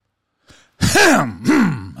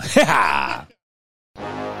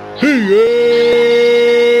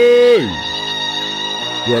Hey!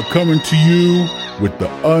 We're coming to you with the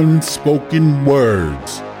unspoken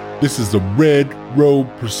words. This is the Red Road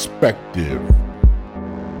Perspective.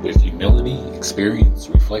 With humility, experience,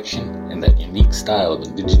 reflection, and that unique style of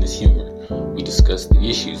indigenous humor, we discuss the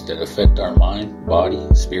issues that affect our mind, body,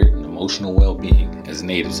 spirit, and emotional well-being as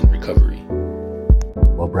natives in recovery.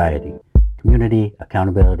 Sobriety, community,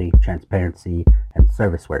 accountability, transparency, and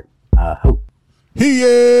service work. Hope.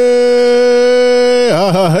 Yeah.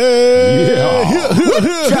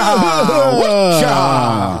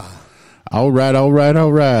 All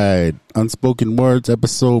right. Unspoken Words,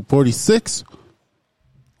 episode 46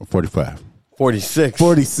 or 45?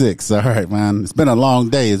 46. All right, man. It's been a long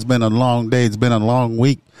day. It's been a long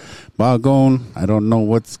week. Bogone, I don't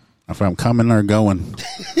know if I'm coming or going.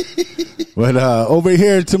 But over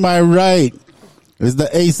here to my right is the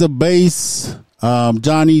ace of base,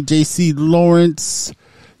 Johnny JC Lawrence,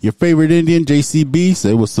 your favorite Indian, JCB.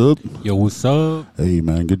 Say what's up. Yo, what's up? Hey,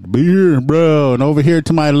 man, good to be here, bro. And over here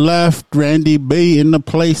to my left, Randy B in the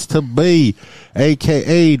place to be,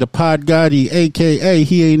 a.k.a. the Pod Gotti, a.k.a.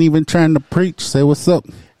 he ain't even trying to preach. Say what's up.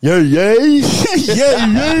 Yay. Yay.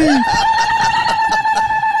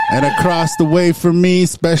 And across the way from me,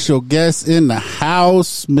 special guest in the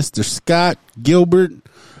house, Mr. Scott Gilbert,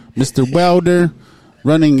 Mr. Welder,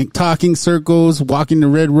 running talking circles, walking the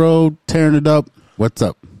red road, tearing it up. What's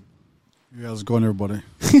up? Yeah, how's it going, everybody?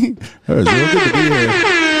 It's real good to be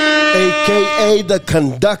here. A.K.A. the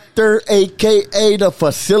conductor, A.K.A. the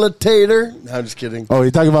facilitator. No, I'm just kidding. Oh,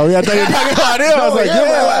 you're talking about me? I thought you were talking about him. I was like,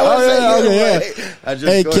 yeah.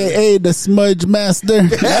 A.K.A. the smudge master.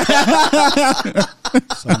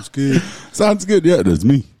 Sounds good. Yeah, that's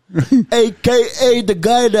me. A.K.A. the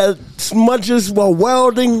guy that smudges while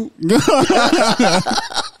welding.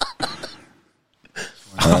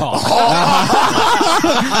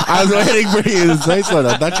 I was waiting for you to say something.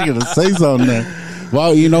 I thought you were going to say something there.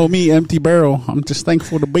 Well, you know me, Empty Barrel. I'm just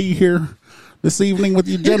thankful to be here this evening with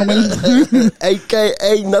you gentlemen.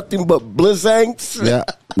 A.K.A. nothing but blizzanks. Yeah,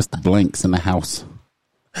 Mr. Blanks in the house.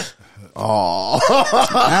 Oh,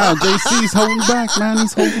 JC's holding back, man.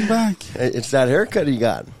 He's holding back. It's that haircut he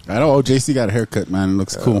got. I know. Oh, JC got a haircut, man. It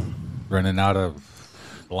looks cool. Running out of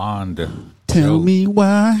blonde. Tell me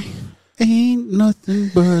why. Ain't nothing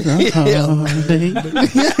but a heartache.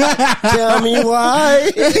 Tell me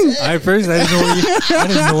why. At first, I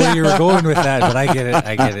didn't know where you were going with that, but I get it.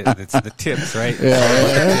 It's the tips, right?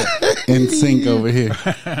 Yeah. In sync over here.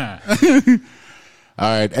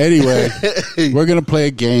 All right. Anyway, we're going to play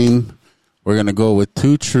a game. We're going to go with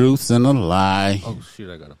 2 truths and a lie. Oh,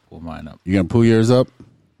 shoot. I got to pull mine up. You going to pull yours up?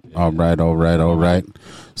 Yeah. All right.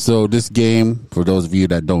 So this game, for those of you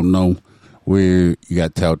that don't know, where you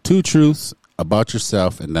got to tell 2 truths about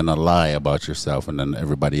yourself and then a lie about yourself, and then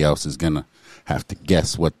everybody else is going to have to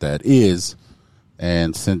guess what that is.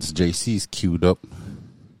 And since JC's queued up,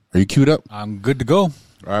 are you queued up? I'm good to go. All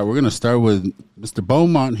right, we're going to start with Mr.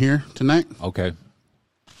 Beaumont here tonight. Okay.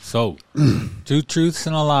 So, 2 truths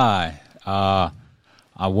and a lie. I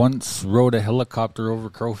once rode a helicopter over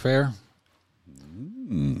Crow Fair.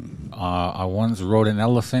 I once rode an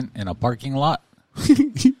elephant in a parking lot.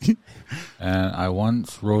 And I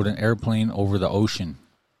once rode an airplane over the ocean.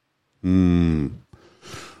 So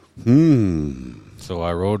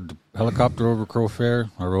I rode the helicopter over Crow Fair.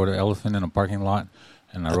 I rode an elephant in a parking lot,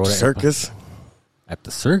 and I rode an circus. At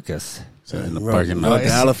the circus. So in the parking lot, the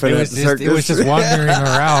elephant at the circus. It was just wandering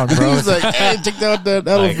around, bro. He's like, "Hey, check out that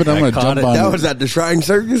elephant! I'm gonna jump on it." That was at the Shrine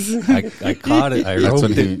Circus. I caught it. That's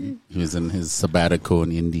when it. he was in his sabbatical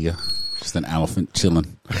in India. Just an elephant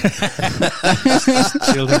chilling. Chilling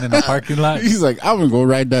in the parking lot. He's like, I'm going to go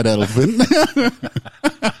ride that elephant.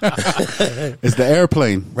 It's the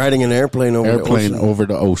airplane. Riding an airplane over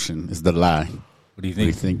the ocean is the lie. What do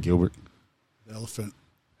you think? Gilbert? The elephant.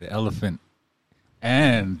 The elephant.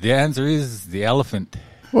 And the answer is the elephant.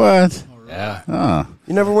 What? Yeah. Oh.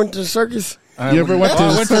 You never went to the circus? You ever went to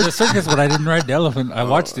I went to the circus, but I didn't ride the elephant. I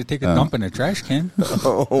watched it take a dump in a trash can.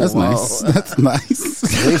 That's nice. That's nice.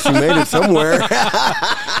 At least you made it somewhere.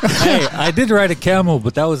 Hey, I did ride a camel,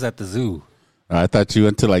 but that was at the zoo. I thought you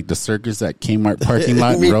went to like the circus at Kmart parking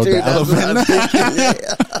lot and rode the elephant.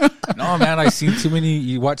 No, man, I seen too many.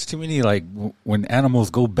 You watch too many like when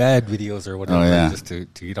animals go bad videos or whatever, just to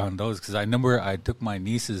eat on those. Because I remember I took my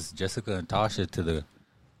nieces Jessica and Tasha to the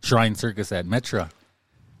Shrine Circus at Metra.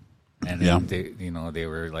 And they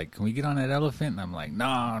were like, "Can we get on that elephant?" And I'm like,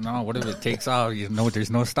 "No, what if it takes off? There's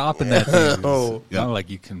no stopping that thing. Like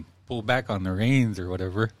you can pull back on the reins or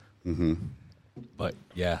whatever." Mm-hmm. But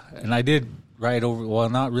yeah, and I did ride over. Well,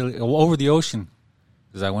 not really over the ocean,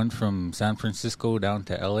 because I went from San Francisco down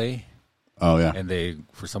to L.A. Oh yeah, and they,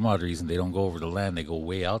 for some odd reason, they don't go over the land; they go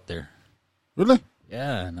way out there. Really?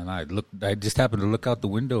 Yeah, and then I just happened to look out the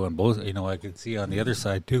window, and both, I could see on the other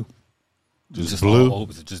side too. Just blue. It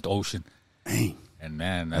was just ocean. Dang. And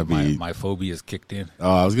man, my phobia's kicked in.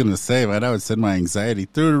 Oh, I was gonna say, man, I would send my anxiety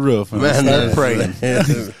through the roof and Man, start praying.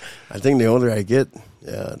 I think the older I get,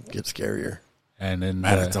 it gets scarier. And then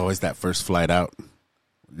Man, it's always that first flight out.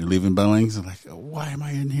 You're leaving Billings, I'm like, why am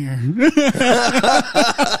I in here?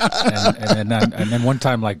 and then one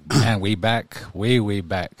time, like, man, way back,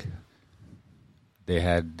 they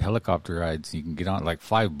had helicopter rides. You can get on like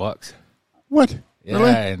 $5. What? Yeah,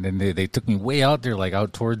 really? and then they took me way out there, like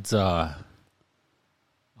out towards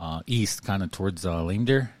east, kind of towards Lame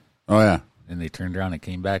Deer. Oh yeah. And they turned around and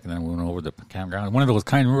came back, and then we went over the campground. One of those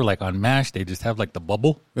kind, remember, like on MASH, they just have like the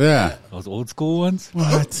bubble. Yeah. Those old school ones.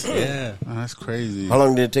 What? Yeah. Oh, that's crazy. How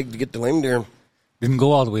long did it take to get to Lame Deer? Didn't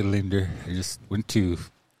go all the way to Lame Deer. I just went to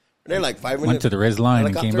They're like 5 minutes. went to the res line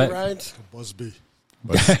and came back. Rides? Busby.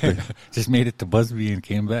 Just made it to Busby and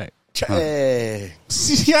came back. Hey.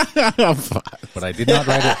 But I did not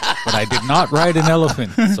ride it. But I did not ride an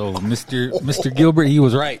elephant. So Mr. Gilbert, he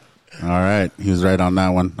was right. All right, he was right on that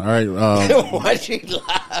one. All right, Why'd you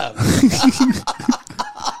laugh?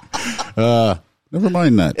 never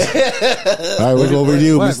mind that. All right, we'll go over to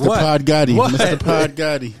you, What? Mr. What? Pod Gotti. What? Mr. Pod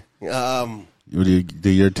Gotti. What do you do?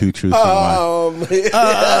 Your two truths and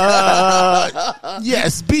why?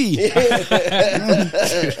 Yes, B. This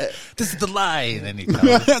is the lie. And then he comes.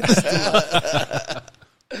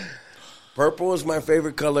 Purple is my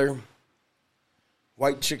favorite color.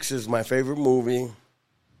 White Chicks is my favorite movie.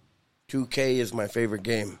 2K is my favorite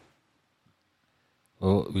game.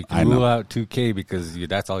 Well, we I can know. rule out 2K because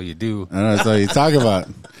that's all you do. I know that's all you talk about.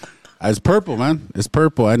 It's purple, man. It's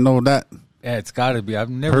purple. I know that. Yeah, it's got to be. I've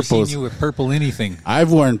never Purple's- seen you with purple anything.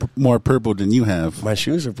 I've worn more purple than you have. My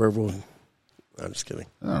shoes are purple. I'm just kidding.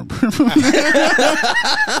 Oh, purple.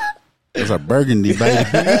 Those are burgundy, baby.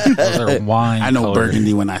 Those are wine. I know color.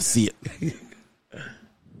 burgundy when I see it. What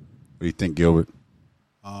do you think, Gilbert?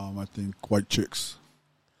 I think White Chicks.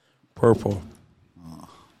 Purple.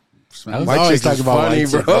 White White Chicks is funny,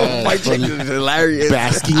 bro. Yeah, White Chicks is hilarious.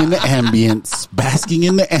 basking in the ambience. Basking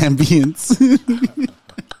in the ambience.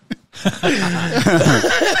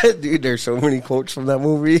 Dude, there's so many quotes from that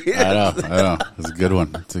movie. I know. It's a good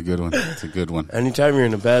one. It's a good one. Anytime you're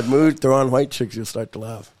in a bad mood, throw on White Chicks, you'll start to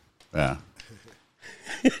laugh. Yeah.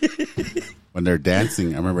 When they're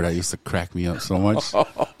dancing, I remember that used to crack me up so much.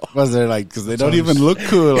 Was they're like, because they don't even look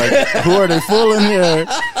cool. Like, who are they fooling here?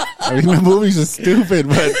 I mean, the movies are stupid,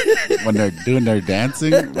 but when they're doing their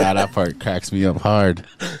dancing, that part cracks me up hard.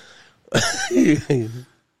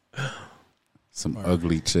 Some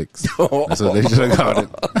ugly chicks. That's what they should have called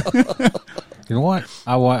it. You know what?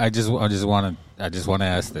 I just want to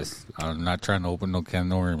ask this. I'm not trying to open no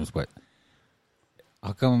can of worms, but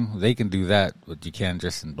how come they can do that, but you can't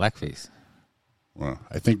dress in blackface? Well,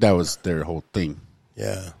 I think that was their whole thing.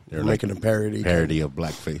 Yeah, they're like making a parody. Parody of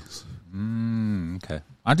blackface. Okay,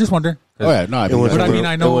 I just wonder. Oh yeah, no, I It think was, that's- But I mean,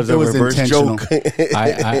 I know it was it a was reverse intentional. joke.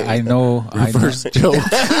 I know reverse joke.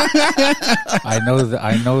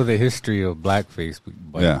 I know the history of blackface,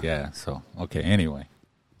 but yeah. So okay. Anyway,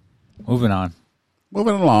 moving on.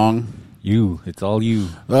 Moving along. It's all you.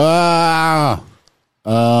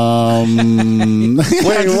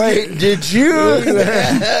 Wait, did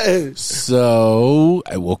you? So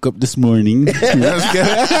I woke up this morning.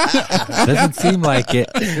 Doesn't seem like it.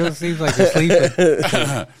 It still seems like you're sleeping.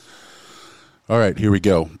 All right, here we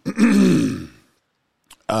go.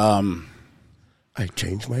 I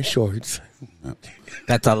changed my shorts.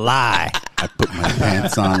 That's a lie. I put my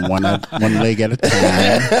pants on one leg at a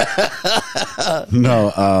time. No,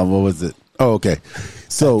 what was it? Oh, okay.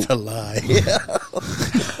 So A lie.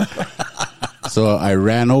 So I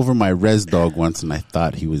ran over my res dog once, and I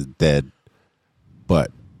thought he was dead,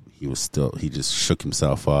 but he just shook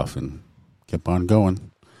himself off and kept on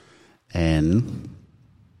going. And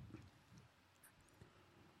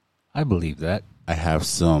I believe that. I have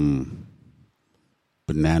some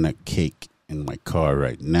banana cake in my car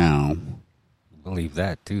right now, Believe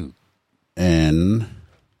that too. and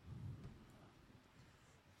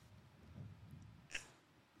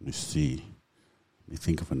let me see. Let me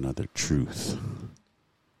think of another truth.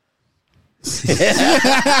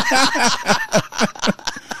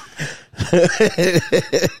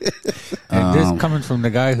 And this coming from the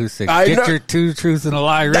guy who said, I "Get know. your two truths and a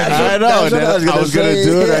lie ready." I know. That's what I was I gonna was going to say.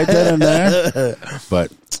 do it right then and there.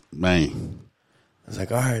 But, man, I was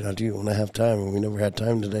like, all right, I'll do it when I have time. And we never had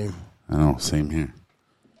time today. I know. Same here.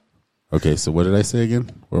 Okay, so what did I say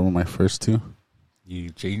again? Where were my first two? You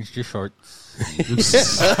changed your shorts.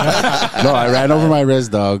 No, I ran over my res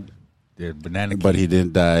dog. The banana cake. But he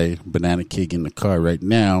didn't die. Banana cake in the car right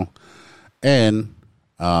now. And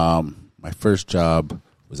my first job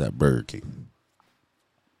was at Burger King.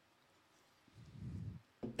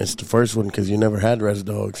 It's the first one because you never had res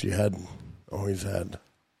dogs. You always had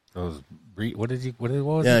those breed. What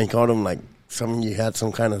was Yeah, it? he called them like you had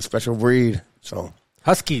some kind of special breed. So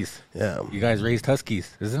Huskies. Yeah. You guys raised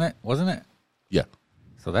Huskies, isn't it? Wasn't it? Yeah.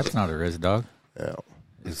 So that's not a res dog. Yeah.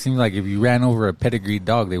 It seems like if you ran over a pedigreed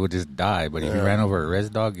dog, they would just die. But if you ran over a res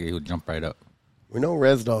dog, it would jump right up. We know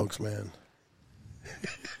res dogs, man.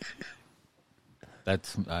 I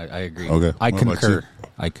agree. Okay. I What about concur. you?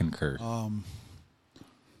 I concur. What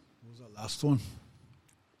was that last one?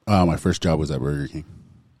 My first job was at Burger King.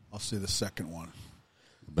 I'll say the second one.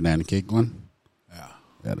 Banana cake one? Yeah.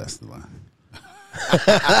 Yeah, that's the line.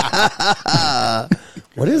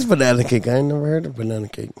 What is banana cake? I ain't never heard of banana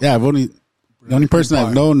cake. Yeah, the only person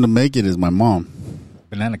I've known to make it is my mom.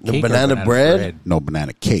 Banana The cake or banana bread? No,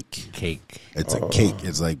 banana cake. Cake. It's a cake.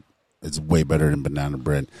 It's way better than banana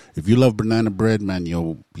bread. If you love banana bread, man,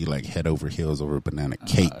 you'll be like head over heels over banana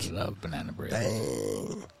cake. I love banana bread.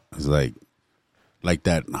 It's like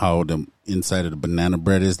that, how the inside of the banana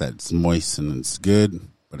bread is, that's moist and it's good,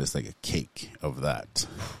 but it's like a cake of that.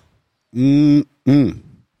 Lord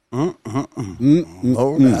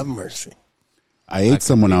have mercy. I ate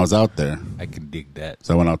some when I was out there. I can dig that.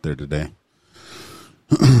 So I went out there today.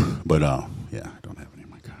 But, yeah, I don't have any in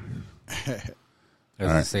my car. I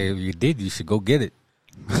was to say, if you did, you should go get it.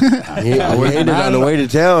 I ate it on the way to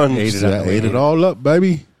town. I ate it all up,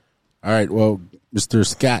 baby. All right, well, Mr.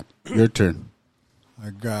 Scott, your turn. I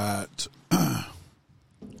got.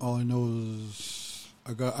 All I know is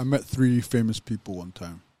I met 3 famous people one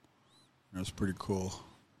time. That's pretty cool.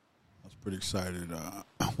 I was pretty excited.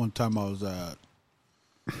 One time I was at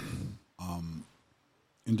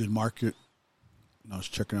Indian Market, and I was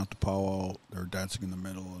checking out the powwow. They were dancing in the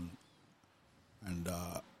middle, and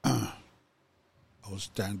I was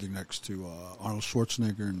standing next to Arnold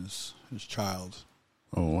Schwarzenegger and his child.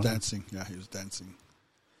 Oh, what? Dancing. Yeah, he was dancing.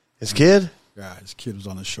 His kid? Yeah, his kid was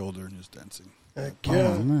on his shoulder and he was dancing. Heck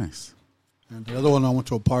yeah. Oh, nice. And the other one, I went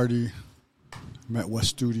to a party, met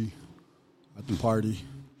Wes Studi at the party,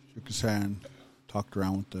 shook his hand, talked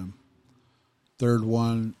around with them. Third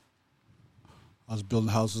one, I was building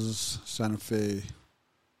houses, Santa Fe,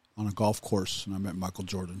 on a golf course, and I met Michael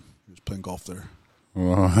Jordan. He was playing golf there.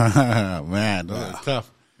 Oh, man, those are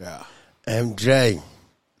tough. Yeah. MJ.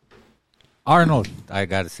 Arnold. I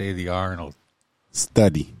got to say the Arnold.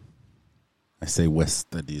 Study. I say West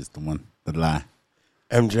Study is the one, the lie.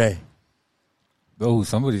 MJ. Oh,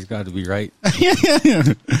 somebody's got to be right. Yeah,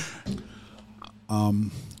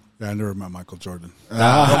 I never met Michael Jordan. I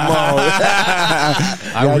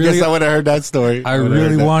guess I would have heard that story. I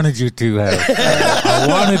really wanted you to have. I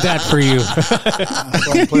wanted that for you. I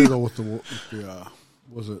saw him play though with the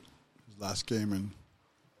was it his last game in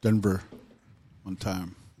Denver one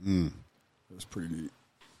time. It was pretty neat.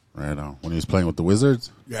 Right on. When he was playing with the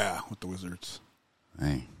Wizards? Yeah, with the Wizards.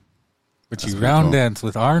 Hey. But you round dance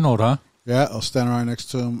with Arnold, huh? Yeah, I was standing right next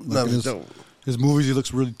to him. Like his movies, he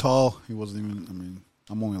looks really tall. He wasn't even,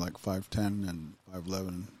 I'm only like 5'10" and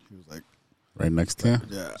 5'11". He was like... Right next to you?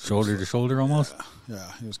 Yeah. Shoulder to shoulder almost?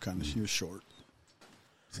 Yeah, he was short.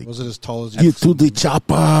 He wasn't as tall as Get to the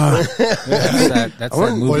chopper. That's that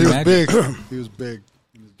movie But he was magic. big. He was big.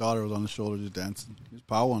 And his daughter was on his shoulder just dancing. He was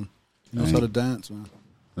powwowing. He knows how to dance, man.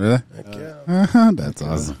 Really? Heck yeah. That's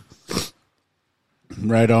awesome.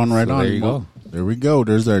 Right on. There you go. There we go.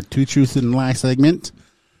 There's our Two Truths and a Lie segment.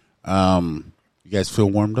 You guys feel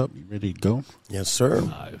warmed up? You ready to go? Yes, sir.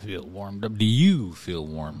 I feel warmed up. Do you feel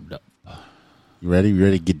warmed up? You ready? You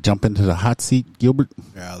ready to jump into the hot seat, Gilbert?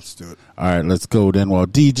 Yeah, let's do it. All right, let's go then. Well,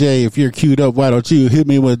 DJ, if you're queued up, why don't you hit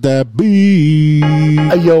me with that beat?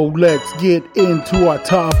 Yo, let's get into our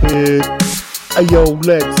topic. Yo,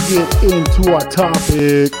 let's get into our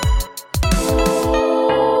topic.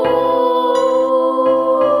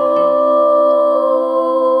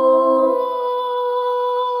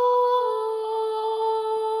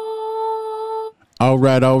 All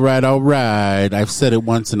right. I've said it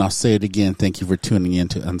once and I'll say it again. Thank you for tuning in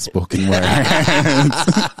to Unspoken Words.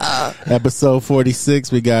 Episode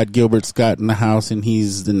 46. We got Gilbert Scott in the house and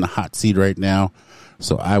he's in the hot seat right now.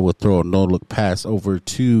 So I will throw a no-look pass over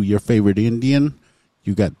to your favorite Indian.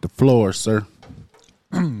 You got the floor, sir.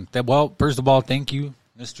 Well, first of all, thank you,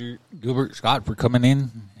 Mr. Gilbert Scott, for coming in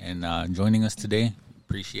and joining us today.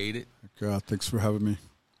 Appreciate it. Thanks for having me.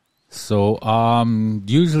 So,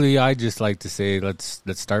 usually I just like to say, let's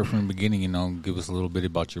start from the beginning, give us a little bit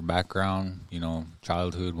about your background,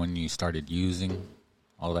 childhood, when you started using,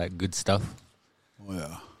 all that good stuff. Oh,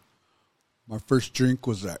 yeah. My first drink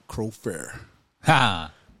was at Crow Fair.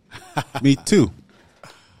 Ha! Me too.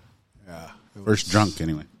 Yeah. First drunk,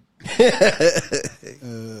 anyway.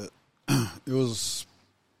 It was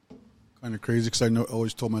kind of crazy because I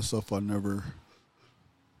always told myself I'd never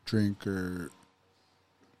drink or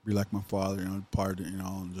be like my father, party,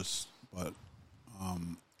 and just, but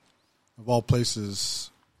of all places,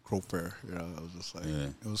 Crow Fair, it was just like,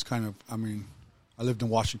 It was kind of, I lived in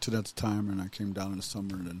Washington at the time, and I came down in the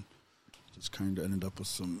summer, and then just kind of ended up with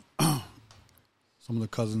some of the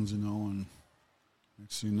cousins, and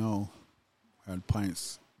next thing you know, I had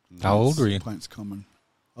pints. How old were you? Pints coming.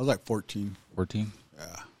 I was like 14. 14? Yeah.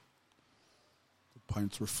 The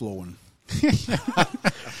pints were flowing.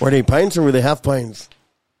 Were they pints or were they half pints?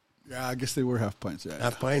 Yeah, I guess they were half pints. Yeah,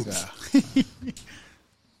 half pints. Yeah.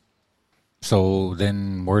 So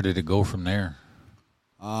then, where did it go from there?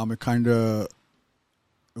 It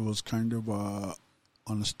was kind of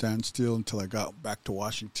on a standstill until I got back to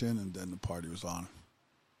Washington, and then the party was on.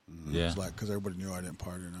 Yeah, it was like because everybody knew I didn't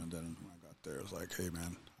party, and then when I got there, it was like, "Hey,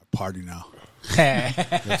 man, I party now.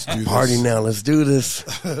 Let's do party this. Now. Let's do this."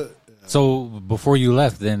 So before you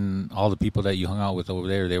left, then all the people that you hung out with over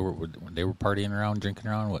there, they were partying around, drinking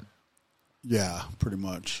around, what? Yeah, pretty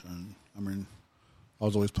much. And I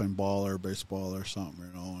was always playing ball or baseball or something,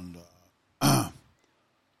 and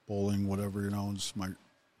bowling, whatever, and just my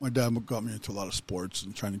dad got me into a lot of sports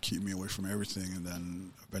and trying to keep me away from everything, and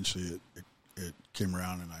then eventually it came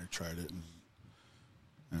around and I tried it,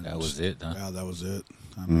 and that was it, huh? Yeah, that was it.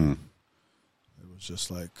 It was just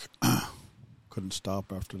like couldn't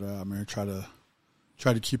stop after that. I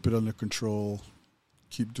try to keep it under control,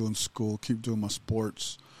 keep doing school, keep doing my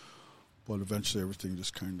sports, but eventually everything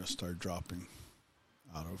just kind of started dropping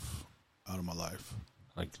out of my life.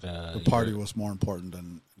 Like the party was more important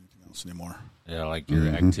than anything else anymore. Yeah, like your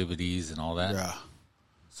activities and all that. Yeah.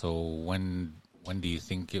 So when do you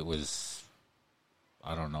think it was?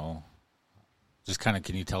 I don't know. Just kind of,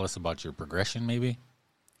 can you tell us about your progression, maybe?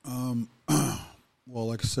 Well,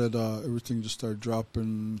 like I said, everything just started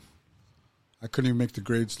dropping. I couldn't even make the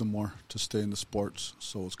grades no more to stay in the sports,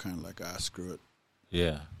 so it's kind of like, screw it.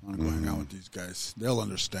 Yeah. I want to go hang out with these guys. They'll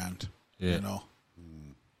understand, And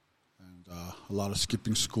a lot of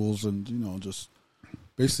skipping schools and, just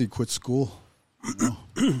basically quit school.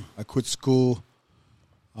 I quit school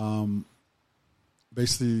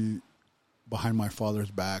basically behind my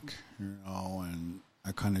father's back, and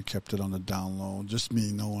I kind of kept it on the down low. Just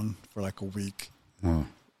me knowing for like a week.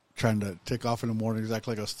 Trying to take off in the mornings, act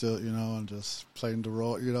like I was still, and just playing the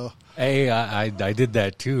role, Hey, I did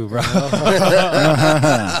that too, bro.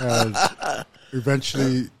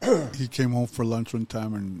 Eventually, he came home for lunch one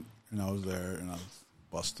time, and I was there, and I was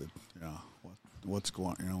busted. What's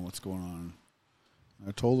going on? And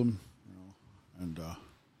I told him, and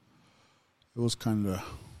it was kind of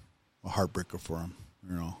a heartbreaker for him.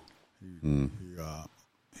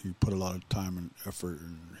 He put a lot of time and effort,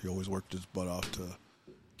 and he always worked his butt off to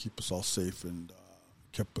keep us all safe and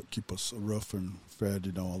keep us a roof and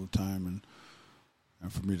fed, all the time.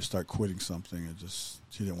 And for me to start quitting something,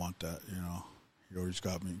 he didn't want that, He always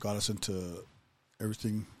got us into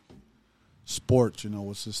everything. Sports,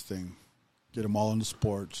 what's this thing? Get them all into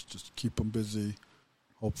sports, just keep them busy.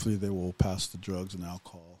 Hopefully they will pass the drugs and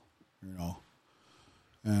alcohol,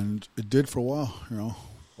 And it did for a while,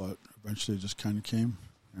 but eventually it just kind of came.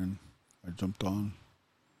 And I jumped on,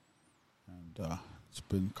 and it's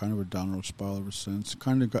been kind of a downward spiral ever since.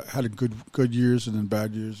 Kind of had a good years and then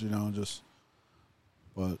bad years,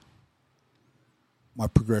 but my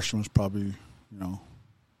progression was probably,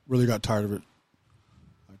 really got tired of it.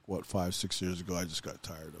 Like 5-6 years ago, I just got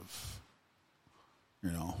tired of,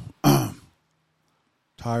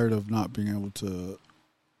 tired of not being able to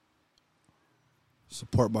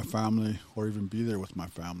support my family or even be there with my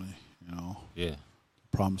family, Yeah.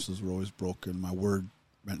 Promises were always broken. My word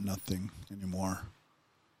meant nothing anymore.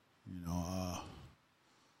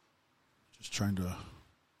 Just trying to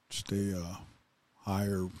stay high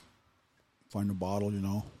or find a bottle,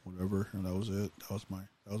 whatever. And that was it. That was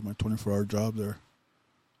my 24-hour job there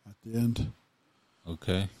at the end.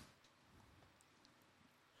 Okay.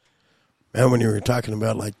 Man, when you were talking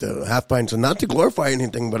about like the half pints, and not to glorify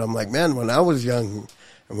anything, but I'm like, man, when I was young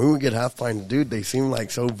and we would get half pints, dude, they seemed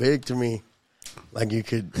like so big to me. Like you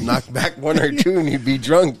could knock back one or two and you'd be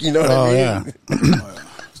drunk, you know what I mean? Yeah.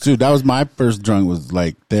 Dude, that was my first drunk, was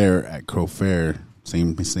like there at Crow Fair,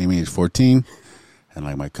 same age, 14. And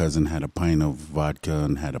like my cousin had a pint of vodka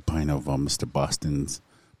and had a pint of Mr. Boston's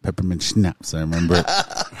peppermint schnapps. I remember.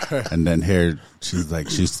 And then here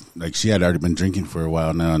she had already been drinking for a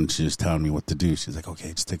while now, and she was telling me what to do. She's like,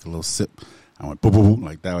 okay, just take a little sip. I went boom, boom, boom,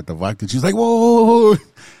 like that with the vodka. She's like, whoa.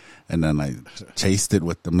 And then I chased it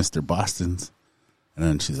with the Mr. Boston's. And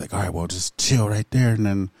then she's like, all right, well, just chill right there. And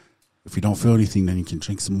then if you don't feel anything, then you can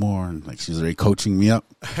drink some more. And like she's already coaching me up.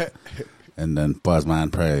 And then pause, man,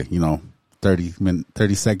 probably,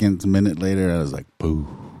 30 seconds, a minute later, I was like, boo,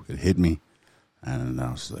 it hit me. And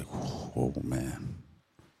I was like, whoa, man.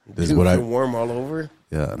 This is what warm all over?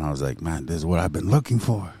 Yeah, and I was like, man, this is what I've been looking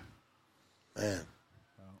for. Man.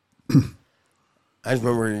 I just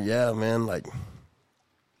remember, man, like,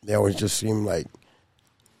 they always just seemed like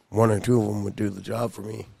one or two of them would do the job for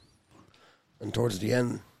me. And towards the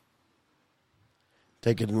end,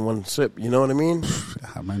 take it in one sip, you know what I mean?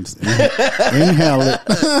 I mean, inhale it.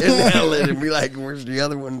 Inhale it and be like, where's the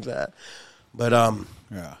other ones at? But,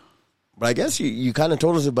 yeah. But I guess you kind of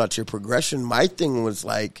told us about your progression. My thing was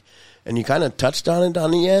like, and you kind of touched on it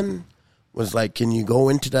on the end, was like, can you go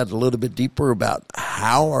into that a little bit deeper about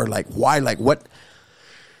how or like why, like what,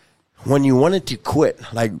 when you wanted to quit,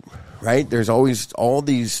 like, right, there's always all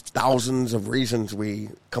these thousands of reasons we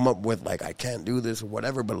come up with, like, I can't do this or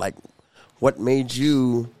whatever, but like, what made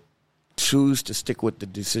you choose to stick with the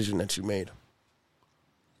decision that you made?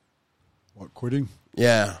 What, quitting?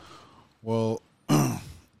 Yeah. Well,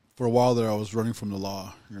 for a while there, I was running from the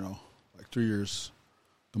law, like 3 years.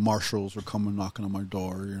 The marshals were coming knocking on my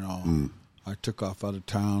door, I took off out of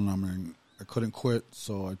town. I mean, I couldn't quit,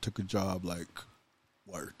 so I took a job like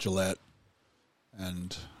Gillette,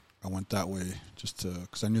 and I went that way just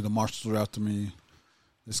because I knew the marshals were after me.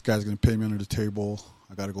 This guy's going to pay me under the table.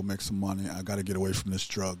 I got to go make some money. I got to get away from this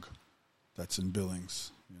drug that's in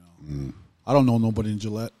Billings. I don't know nobody in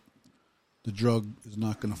Gillette. The drug is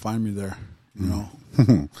not going to find me there.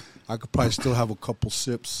 I could probably still have a couple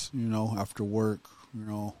sips, after work,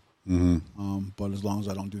 but as long as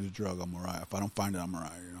I don't do the drug, I'm all right. If I don't find it, I'm all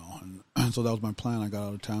right, And so that was my plan. I got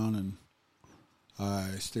out of town and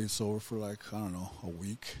I stayed sober for like, I don't know, a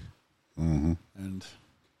week. And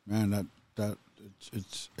man,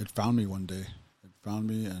 it found me one day. It found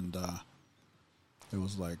me, and it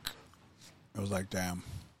was like, damn,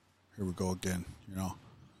 here we go again,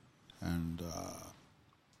 And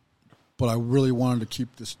but I really wanted to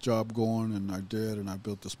keep this job going, and I did, and I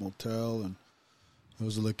built this motel, and it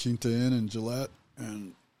was a La Quinta Inn in Gillette,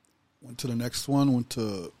 and went to the next one, went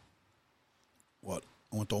to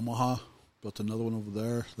Omaha, built another one over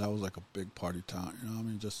there. That was like a big party town,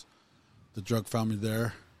 just the drug found me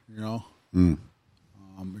there, It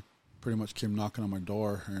pretty much came knocking on my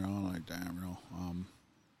door, like, damn,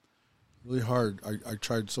 really hard. I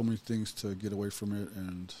tried so many things to get away from it,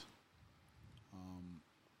 and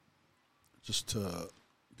just to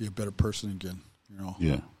be a better person again,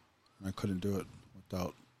 Yeah. And I couldn't do it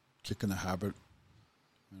without kicking the habit.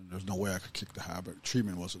 And there's no way I could kick the habit.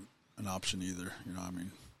 Treatment wasn't an option either,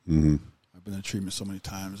 I've been in treatment so many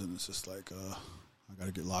times, and it's just like, I got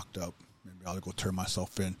to get locked up. Maybe I'll go turn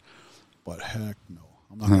myself in. But heck no.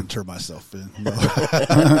 I'm not going to turn myself in. No.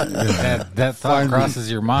 that thought crosses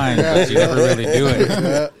your mind, but you never really do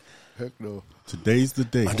it. Heck no. Today's the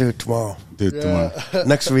day. I'll do it tomorrow. Tomorrow.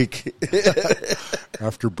 Next week.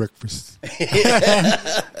 After breakfast.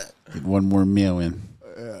 Get one more meal in.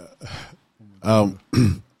 I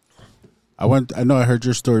know I heard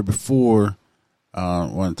your story before. I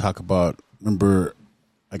want to talk about, I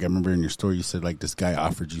remember in your story you said like this guy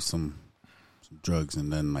offered you some drugs,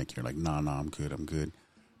 and then like you're like, no, I'm good.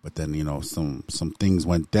 But then, some things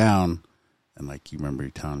went down, and like you remember you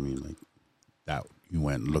telling me like that you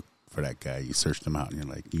went and looked for that guy, you searched him out, and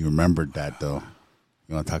you're like, you remembered that though.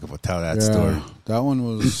 You want to tell that story? That one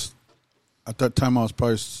was, at that time I was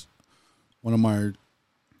probably one of my, I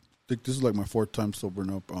think this is like my fourth time sobering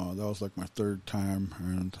up. That was like my third time,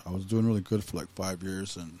 and I was doing really good for like 5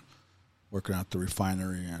 years and working at the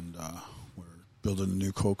refinery, and we're building a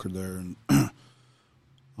new coker there, and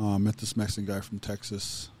met this Mexican guy from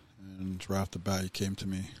Texas, and right off the bat he came to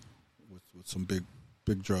me with some big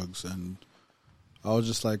drugs, and I was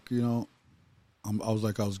just like, I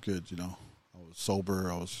was good, I was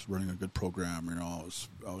sober, I was running a good program, I was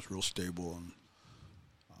real stable, and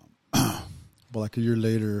but like a year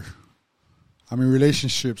later,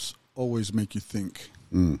 relationships always make you think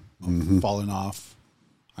of falling off.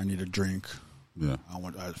 I need a drink. Yeah,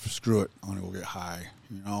 screw it. I want to go get high.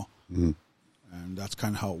 And that's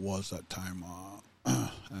kind of how it was that time.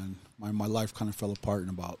 And my life kind of fell apart in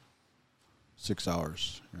about 6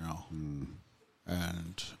 hours.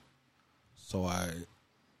 And so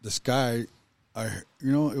this guy it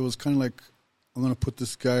was kind of like, I'm going to put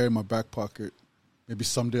this guy in my back pocket. Maybe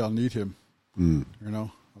someday I'll need him.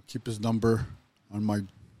 I'll keep his number on my,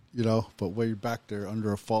 but way back there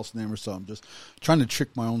under a false name or something. Just trying to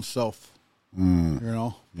trick my own self, But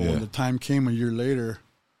when the time came a year later,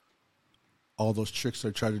 all those tricks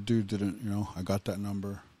I tried to do didn't, I got that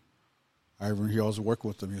number. He always worked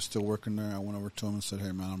with him. He was still working there. I went over to him and said,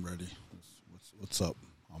 "Hey, man, I'm ready. What's up?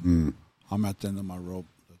 I'm at the end of my rope."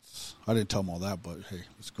 I didn't tell him all that, but hey,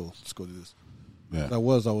 let's go do this. Yeah. I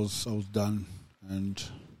was done, and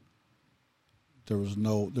there was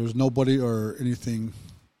nobody or anything.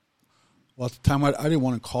 Well, at the time, I didn't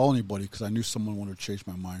want to call anybody because I knew someone wanted to change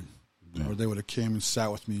my mind, or they would have came and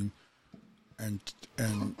sat with me, and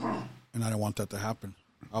I didn't want that to happen.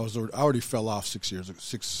 I already fell off 6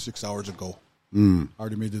 hours ago. I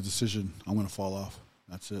already made the decision. I'm going to fall off.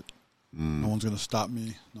 That's it. No one's going to stop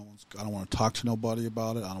me. I don't want to talk to nobody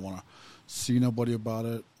about it. I don't want to see nobody about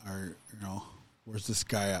it. Where's this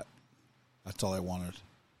guy at? That's all I wanted.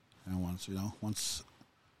 And once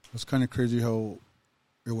it was kind of crazy how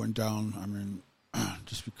it went down. I mean,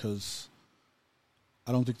 just because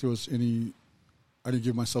I don't think there was any. I didn't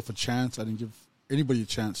give myself a chance. I didn't give anybody a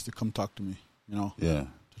chance to come talk to me. To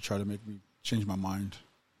try to make me change my mind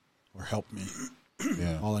or help me.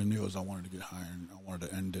 Yeah. All I knew is I wanted to get high, and I wanted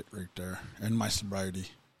to end it right there, end my sobriety.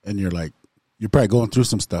 And you're probably going through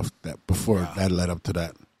some stuff that before that led up to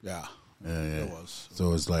that. Yeah. It was.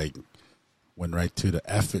 So it's like went right to the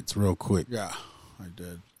efforts real quick. Yeah, I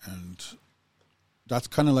did, and that's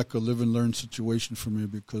kind of like a live and learn situation for me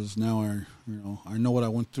because now I know what I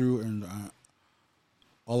went through, and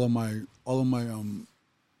all of my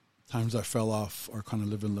times I fell off are kind of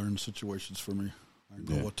live and learn situations for me. I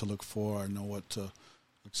know what to look for. I know what to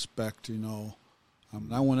expect,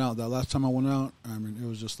 I went out. That last time I went out, I mean, it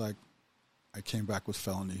was just like I came back with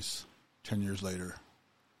felonies 10 years later.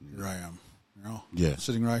 Here I am,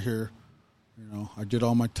 sitting right here. I did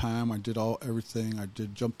all my time. I did everything. I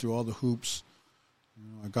did jump through all the hoops.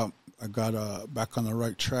 I got back on the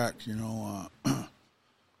right track, It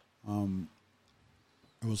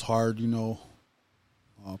was hard,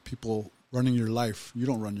 people running your life. You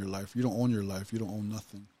don't run your life. You don't own your life. You don't own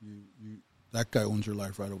nothing. You that guy owns your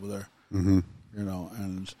life right over there. Mm-hmm.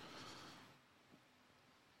 And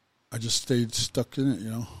I just stayed stuck in it,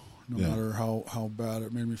 no matter how bad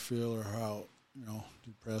it made me feel or how,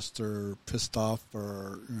 depressed or pissed off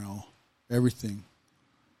or, everything.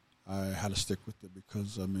 I had to stick with it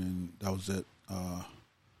because, that was it. I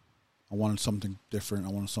wanted something different. I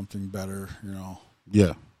wanted something better,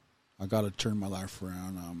 Yeah. I got to turn my life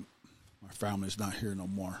around. My family's not here no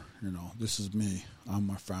more. This is me. I'm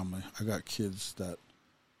my family. I got kids that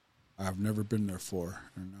I've never been there for,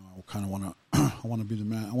 and now I kind of want to. I want to be the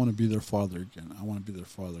man. I want to be their father again. I want to be their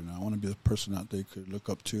father now. I want to be the person that they could look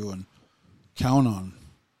up to and count on.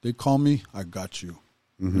 They call me, I got you.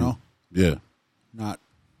 Mm-hmm. Yeah. Not.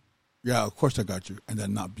 Yeah, of course I got you, and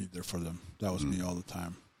then not be there for them. That was me all the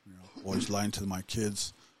time. Always lying to my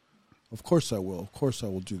kids. Of course I will. Of course I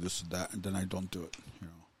will do this and that, and then I don't do it.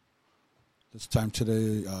 This time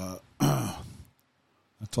today,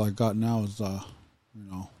 that's all I got now is,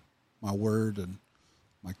 my word and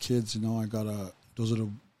my kids. I gotta. Those are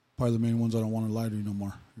probably the main ones I don't want to lie to no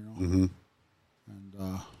more. Mm-hmm. And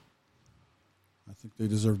I think they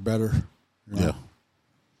deserve better. Yeah.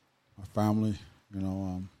 My family.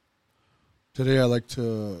 Today I like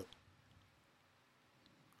to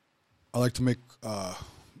make.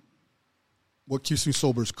 What keeps me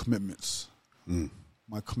sober is commitments.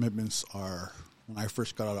 My commitments are when I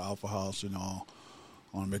first got out of Alpha House, I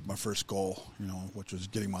want to make my first goal, which was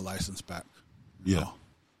getting my license back. Yeah.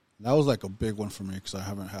 That was like a big one for me because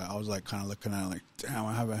I was like kind of looking at it like, damn,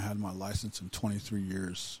 I haven't had my license in 23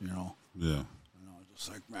 years, Yeah. And I was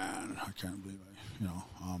just like, man, I can't believe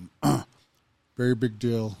it, very big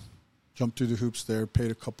deal. Jumped through the hoops there,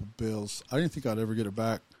 paid a couple bills. I didn't think I'd ever get it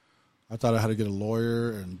back. I thought I had to get a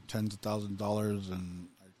lawyer and tens of thousands of dollars, and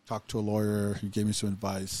I talked to a lawyer. He gave me some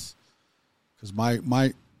advice because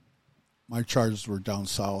my charges were down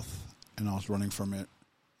south, and I was running from it.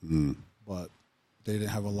 But they didn't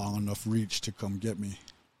have a long enough reach to come get me.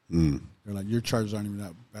 They're like, your charges aren't even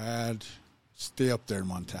that bad. Stay up there in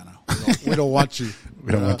Montana. We don't want you.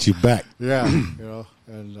 We don't want you back. Yeah,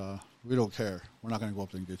 and we don't care. We're not going to go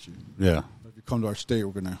up there and get you. Yeah. But if you come to our state,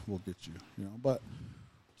 we'll get you. But.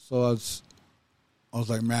 So I was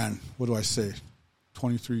like, man, what do I say?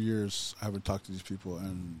 23 years I haven't talked to these people,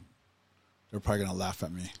 and they're probably going to laugh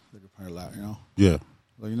at me. They're probably laugh, Yeah.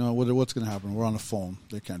 Like, what's going to happen? We're on the phone.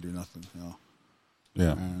 They can't do nothing,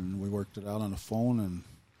 Yeah. And we worked it out on the phone, and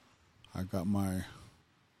I got my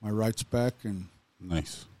rights back and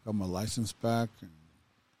nice. Got my license back, and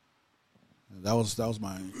that was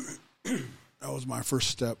my first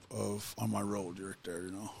step on my road right there.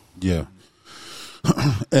 You know. Yeah.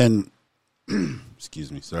 And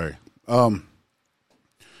excuse me, sorry. You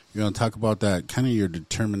want to talk about that kind of your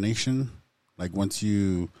determination, like once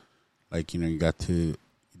you, like, you know, you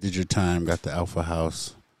did your time, got the Alpha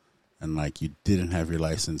House, and like you didn't have your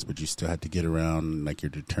license, but you still had to get around, like your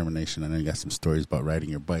determination. I know you got some stories about riding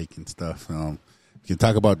your bike and stuff. You can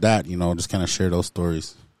talk about that, you know, just kind of share those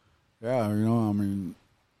stories. Yeah, you know, I mean,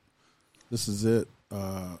 this is it.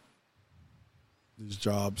 These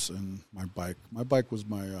jobs and my bike. My bike was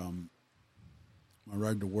my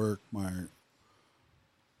ride to work.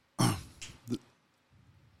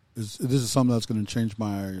 This is something that's going to change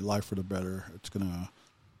my life for the better. It's going to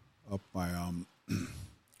up my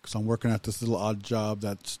because I'm working at this little odd job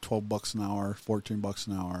that's $12 an hour, $14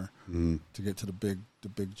 an hour to get to the big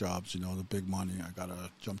jobs. You know, the big money. I gotta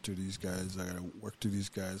jump through these guys. I gotta work through these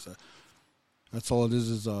guys. That's all it is.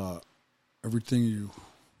 Is everything you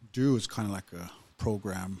do is kind of like a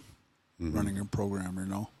program, running a program. You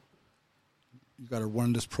know, you gotta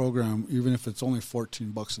run this program, even if it's only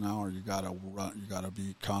 $14 an hour. You gotta run. You gotta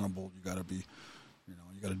be accountable. You gotta be, you know,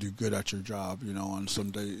 you gotta do good at your job. You know, and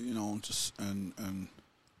someday, you know, just and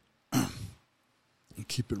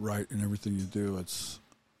keep it right in everything you do. It's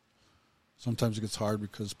sometimes it gets hard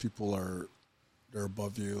because people they're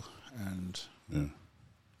above you, and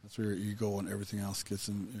that's where your ego and everything else gets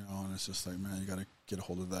in. You know, and it's just like, man, you got to get a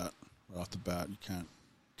hold of that right off the bat. You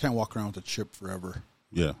can't walk around with a chip forever.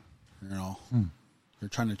 Yeah, you know, you're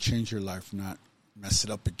trying to change your life, not mess it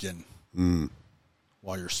up again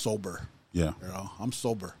while you're sober. Yeah, you know, I'm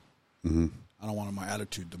sober. I don't want my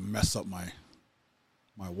attitude to mess up my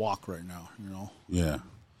walk right now, you know? Yeah.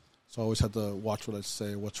 So I always have to watch what I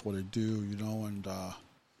say, watch what I do, you know, and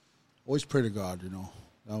always pray to God, you know.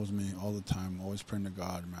 That was me all the time, always praying to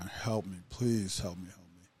God, man, help me, please help me.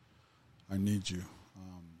 I need you.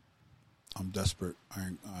 I'm desperate.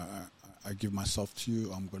 I give myself to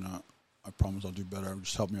you. I promise I'll do better.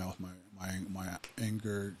 Just help me out with my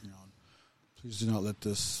anger, you know. Please do not let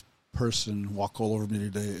this person walk all over me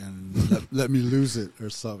today and let me lose it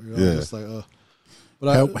or something, you know? Just like,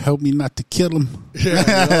 But help me not to kill him.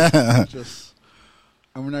 Yeah, you know,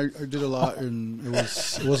 I mean, I did a lot, and it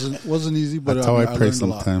wasn't easy. But that's how I pray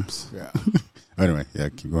sometimes. Yeah. Anyway, yeah,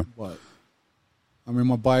 keep going. But I mean,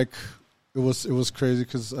 my bike, it was crazy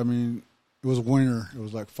because I mean, it was winter. It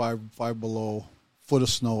was like five below, foot of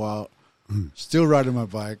snow out. Still riding my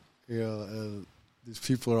bike. You know, these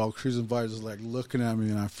people are all cruising by, just like looking at me,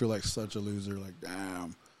 and I feel like such a loser. Like,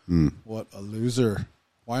 damn, what a loser!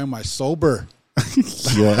 Why am I sober?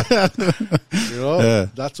 Yeah, you know,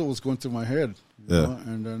 that's what was going through my head. You know?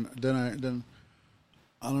 And then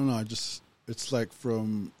I don't know. It's like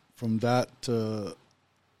from that to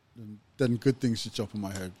then good things just jump in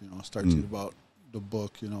my head. You know, I start thinking about the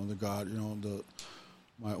book. You know, the God. You know,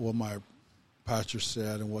 what my pastor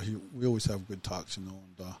said and what we always have good talks. You know,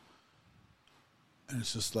 and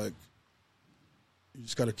it's just like you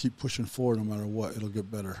just got to keep pushing forward no matter what. It'll get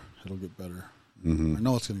better. I know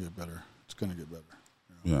it's gonna get better. It's going to get better.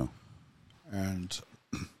 You know? Yeah. And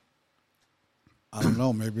I don't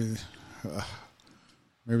know, maybe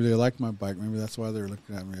they like my bike. Maybe that's why they're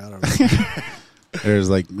looking at me. I don't know. There's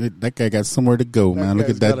like, that guy got somewhere to go, man. Look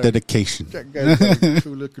at that dedication. That guy's got a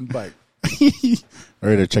cool looking bike. All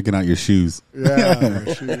right, they're checking out your shoes. Yeah,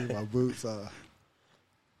 my shoes, my boots, my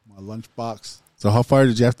lunchbox. So how far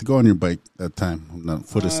did you have to go on your bike that time? On the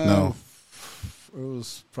foot of snow? It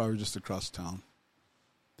was probably just across town.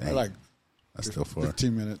 Dang. Like, that's still far.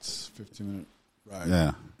 15 minute ride.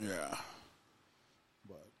 Yeah. Yeah.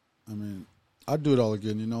 But I mean, I'd do it all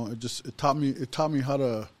again, you know. It taught me how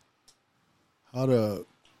to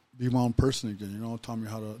be my own person again, you know. It taught me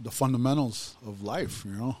the fundamentals of life,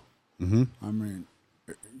 you know. I mean,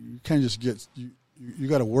 you can't just get you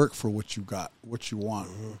got to work for what you got, what you want,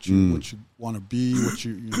 what you want to be,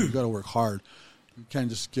 you got to work hard. You can't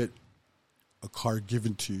just get a car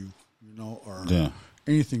given to you, you know, or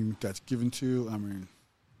anything that's given to you. I mean,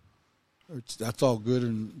 that's all good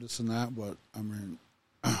and this and that, but I mean,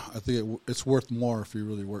 I think it's worth more if you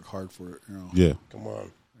really work hard for it, you know. Yeah. Come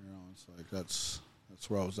on. You know, it's like that's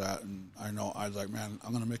where I was at, and I know I was like, man,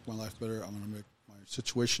 I'm gonna make my life better. I'm gonna make my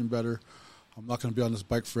situation better. I'm not gonna be on this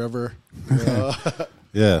bike forever. You know?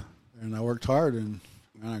 Yeah. And I worked hard, and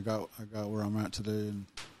man, I got where I'm at today. And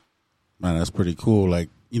man, that's pretty cool. Like,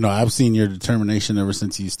 you know, I've seen your determination ever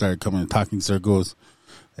since you started coming to talking circles,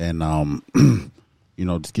 and you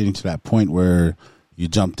know, just getting to that point where you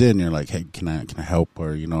jumped in. You're like, hey, can I help?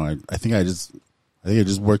 Or, you know, I think I just I think it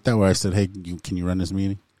just worked out where I said, hey, can you run this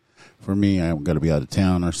meeting for me? I'm going to be out of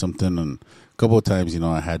town or something. And a couple of times,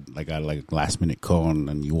 I had got a last minute call, and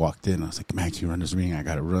then you walked in. I was like, man, can you run this meeting? I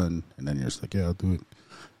got to run. And then you're just like, yeah, I'll do it.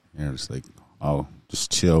 And you're just like, oh,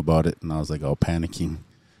 just chill about it. And I was like, oh, panicking.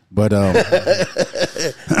 But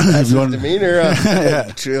that's your demeanor.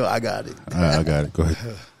 Yeah. Chill, I got it. I got it. Go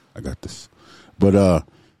ahead. I got this. But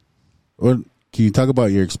can you talk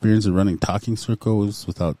about your experience of running talking circles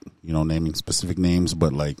without, naming specific names?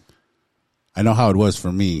 But I know how it was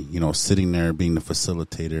for me, sitting there being the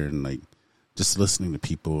facilitator and just listening to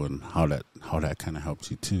people, and how that kind of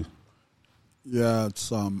helps you too. Yeah,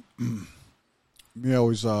 it's me. I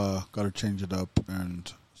always got to change it up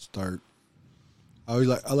and start. I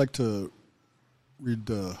like to read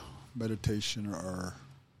the meditation or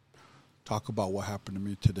talk about what happened to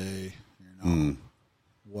me today.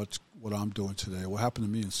 What I'm doing today. What happened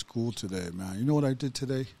to me in school today, man? You know what I did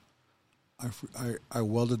today? I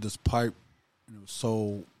welded this pipe, and it was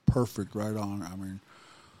so perfect, right on. I mean,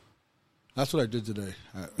 that's what I did today.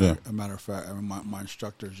 A matter of fact, my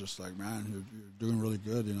instructor is just like, man, you're doing really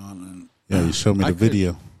good, And yeah, you showed me the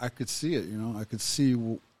video. I could see it, I could see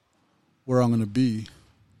where I'm going to be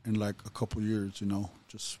in a couple years,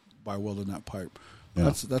 just by welding that pipe.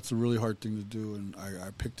 Yeah. That's a really hard thing to do, and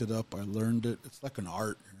I picked it up. I learned it. It's like an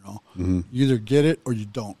art, You either get it or you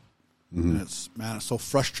don't. And it's so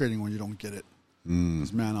frustrating when you don't get it.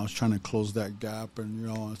 Because I was trying to close that gap,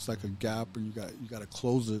 and it's like a gap, and you got to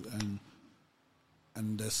close it,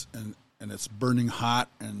 and it's burning hot,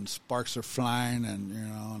 and sparks are flying, and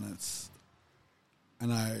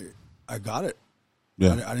and I got it.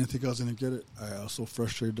 Yeah. I didn't think I was going to get it. I was so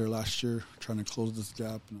frustrated there last year trying to close this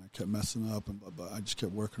gap, and I kept messing up, but I just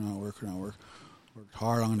kept working worked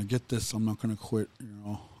hard. I'm going to get this. I'm not going to quit.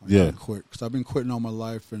 I can't quit, because I've been quitting all my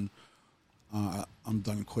life, and I'm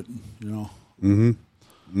done quitting.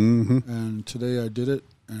 And today I did it,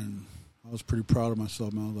 and I was pretty proud of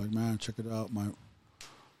myself. Man, I was like, man, check it out. My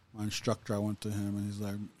instructor, I went to him, and he's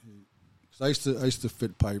like, because I used to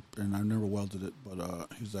fit pipe, and I never welded it, but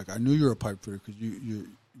he's like, I knew you were a pipe fitter because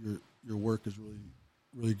your work is really,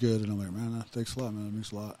 really good. And I'm like, man, thanks a lot, man. That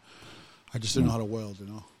means a lot. I just didn't know how to weld,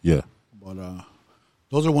 Yeah. But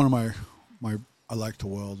those are one of my I like to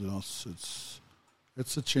weld.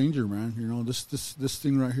 It's a changer, man. This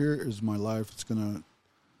thing right here is my life.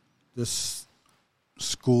 This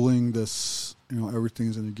schooling,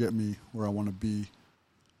 everything's gonna get me where I want to be.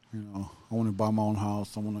 I want to buy my own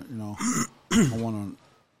house. I want to, I want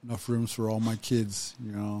enough rooms for all my kids.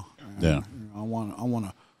 And, I want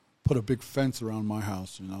to put a big fence around my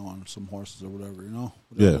house. On some horses or whatever.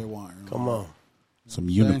 Whatever they want. Come on, some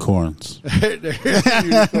unicorns.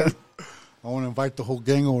 I want to invite the whole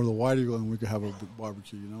gang over to the White Eagle, and we could have a big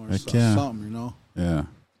barbecue. Or something. Yeah.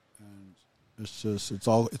 And it's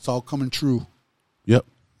all coming true. Yep.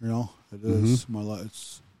 It is my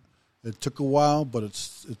life. It took a while, but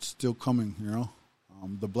it's still coming,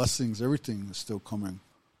 The blessings, everything is still coming.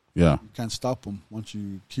 Yeah. You can't stop them once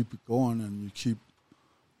you keep it going, and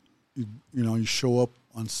you show up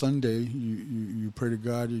on Sunday, you pray to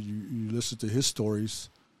God, you listen to His stories,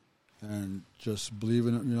 and just believe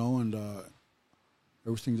in it, and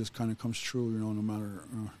everything just kind of comes true, no matter,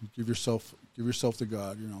 you give yourself to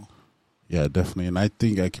God, Yeah, definitely. And I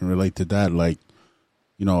think I can relate to that,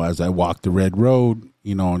 as I walk the red road,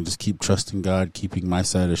 and just keep trusting God, keeping my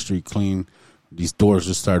side of the street clean, these doors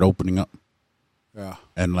just start opening up. Yeah.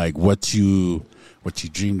 And what you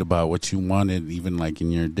dreamed about, what you wanted, even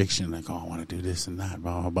in your addiction, I want to do this and that,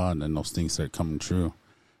 blah, blah, blah. And then those things start coming true.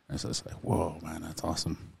 And so it's like, whoa, man, that's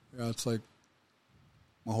awesome. Yeah, it's like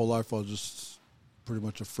my whole life I was just pretty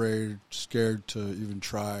much afraid, scared to even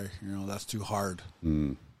try. That's too hard.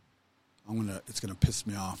 It's gonna piss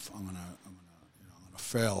me off. I'm gonna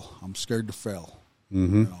fail. I'm scared to fail.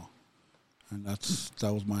 And that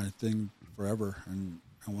was my thing forever. And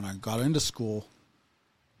when I got into school,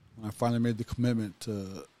 when I finally made the commitment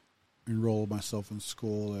to enroll myself in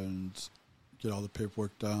school and get all the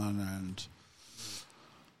paperwork done, and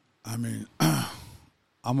I mean, I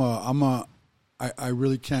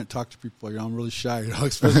really can't talk to people. I'm really shy,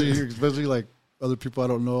 especially other people I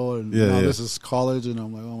don't know. And this is college, and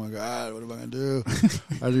I'm like, oh my God, what am I gonna do?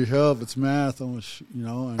 I need help. It's math. So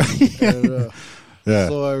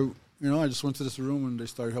I just went to this room, and they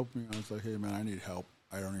started helping me. I was like, hey man, I need help.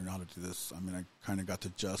 I don't even know how to do this. I mean, I kind of got to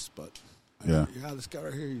adjust, but this guy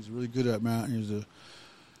right here, he's really good at math. He's a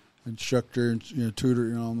instructor and tutor,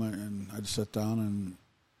 and I just sat down, and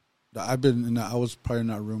I was probably in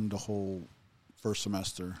that room the whole first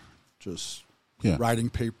semester, just writing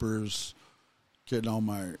papers, getting all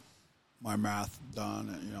my math done,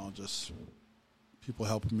 and just people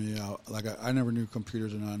helping me out. Like I never knew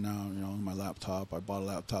computers or not. Now, my laptop. I bought a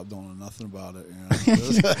laptop, don't know nothing about it.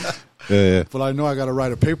 Yeah. But I know I got to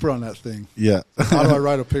write a paper on that thing. Yeah. How do I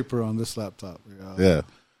write a paper on this laptop? Yeah.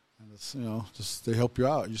 And it's, just they help you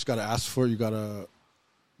out. You just got to ask for it. You got to,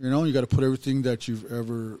 you got to put everything that you've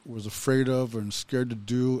ever was afraid of and scared to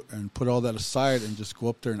do, and put all that aside and just go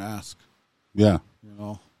up there and ask. Yeah.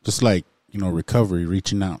 Just like recovery,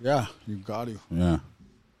 reaching out. Yeah, you got to. Yeah.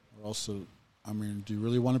 Or also, do you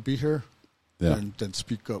really want to be here? Yeah. Then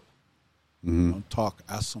speak up. Talk,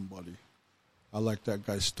 ask somebody. I like that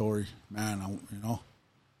guy's story, man.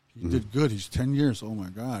 He did good. He's 10 years. Oh my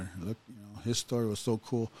God! Look, his story was so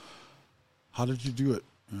cool. How did you do it?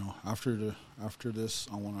 After this,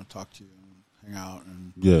 I want to talk to you and hang out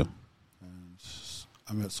and And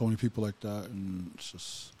I met so many people like that, and it's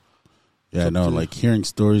just like hearing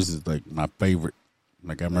stories is like my favorite.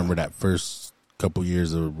 Like I remember that first couple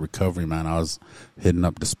years of recovery, man. I was hitting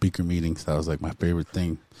up the speaker meetings. That was like my favorite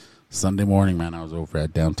thing. Sunday morning, man, I was over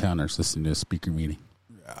at downtown. I was listening to a speaker meeting.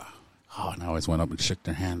 Yeah. Oh, and I always went up and shook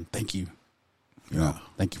their hand. Thank you.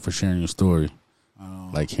 Thank you for sharing your story.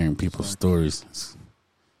 Like hearing people's stories.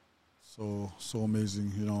 So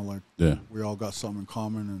amazing, we all got something in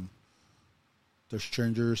common, and they're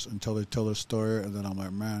strangers until they tell their story, and then I'm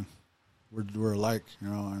like, man, we're alike,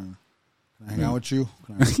 and can I hang out with you?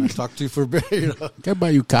 Can I talk to you for a bit? Can I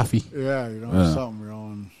buy you coffee? Yeah, something,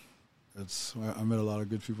 and I met a lot of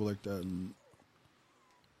good people like that, and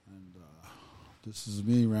this is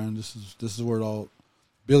me, man. This is where it all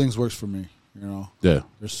Billings works for me, Yeah.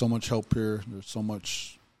 There's so much help here. There's so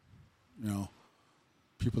much,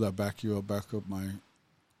 people that back you up,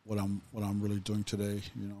 what I'm really doing today.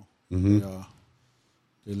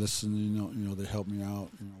 They listen. They help me out.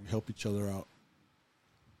 We help each other out.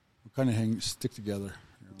 We kind of stick together.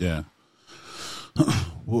 Yeah.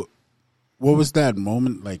 What was that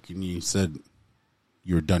moment like when you said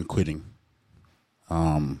you were done quitting?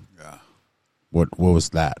 Yeah. What was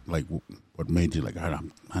that like? What made you like?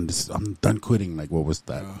 I'm done quitting. Like, what was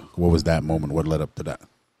that? What was that moment? What led up to that?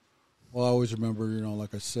 Well, I always remember,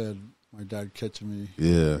 like I said, my dad catching me.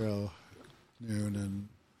 Yeah. Noon, and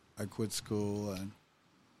I quit school, and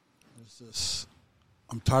it's just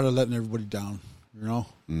I'm tired of letting everybody down. My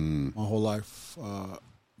whole life,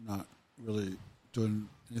 not really doing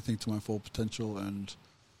anything to my full potential, and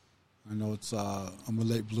I know it's I'm a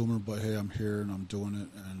late bloomer, but hey, I'm here and I'm doing it,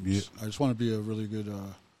 and I just want to be a really good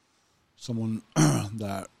someone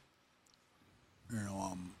that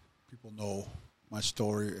people know my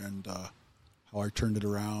story and how I turned it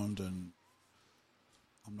around, and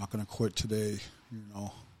I'm not going to quit today,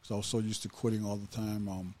 because I was so used to quitting all the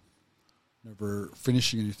time, never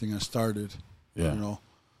finishing anything I started. Yeah. I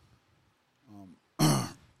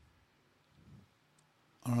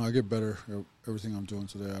don't know. I get better at everything I'm doing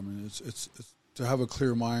today. It's to have a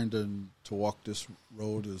clear mind and to walk this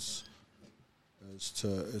road it's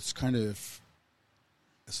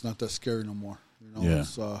not that scary no more. Yeah.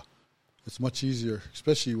 It's much easier,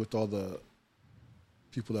 especially with all the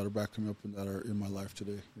people that are backing me up and that are in my life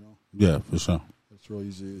today. Yeah, for sure. It's real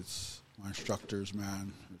easy. It's my instructors,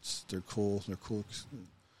 man. They're cool. They're cool.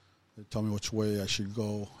 They tell me which way I should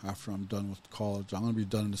go after I'm done with college. I'm gonna be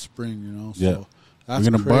done in the spring, So yeah. That's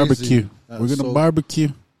We're gonna crazy. barbecue. We're gonna barbecue.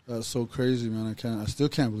 That's so crazy, man. I still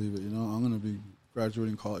can't believe it. I'm gonna be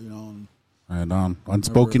graduating college. And right on.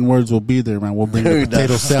 Unspoken words will be there, man. We'll bring the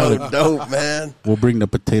potato salad. So dope, man. We'll bring the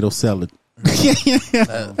potato salad.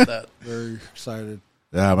 Very excited.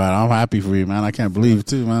 Yeah, man. I'm happy for you, man. I can't believe it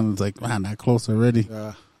too, man. It's like, man, that close already.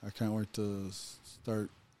 Yeah, I can't wait to start.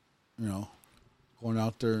 Going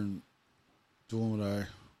out there and doing what I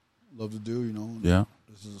love to do. Yeah.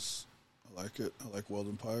 I like it. I like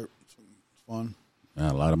welding pipe. It's fun.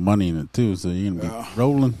 Yeah, a lot of money in it too, so you're gonna be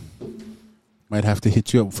rolling. Might have to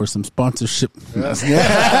hit you up for some sponsorship. Yeah.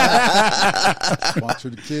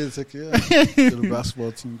 Sponsor the kids, heck yeah. Get a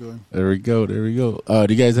basketball team going. There we go. Do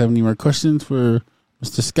you guys have any more questions for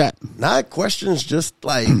Mr. Scott? Not questions, just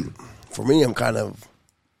like for me, I'm kind of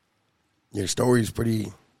your story's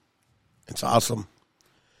pretty. It's awesome,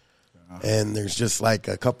 and there's just like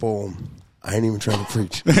a couple. I ain't even trying to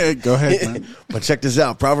preach. Go ahead, man. But check this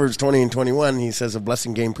out. Proverbs 20:21, he says, a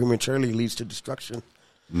blessing gained prematurely leads to destruction.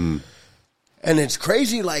 And it's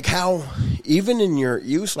crazy, like how even in your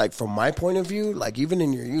youth, like from my point of view, like even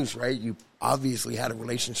in your youth, right, you obviously had a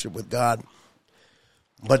relationship with God.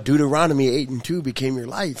 But Deuteronomy 8:2 became your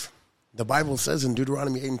life. The Bible says in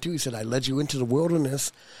Deuteronomy 8:2, he said, I led you into the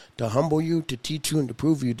wilderness to humble you, to teach you, and to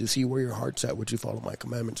prove you, to see where your heart's at, would you follow my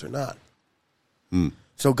commandments or not.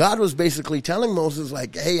 So God was basically telling Moses,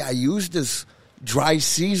 like, hey, I used this dry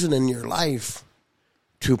season in your life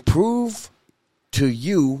to prove to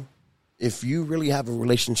you if you really have a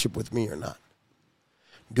relationship with me or not.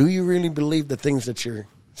 Do you really believe the things that you're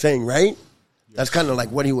saying, right? That's kind of like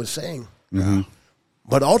what he was saying. Mm-hmm.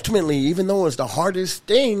 But ultimately, even though it was the hardest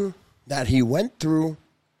thing that he went through,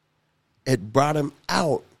 it brought him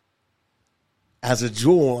out as a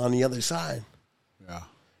jewel on the other side. Yeah.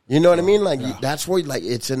 You know what I mean? Like, that's where, like,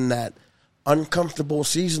 it's in that uncomfortable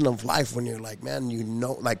season of life when you're like, man, you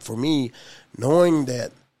know, like for me, knowing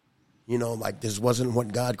that, you know, like this wasn't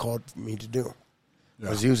what God called me to do. I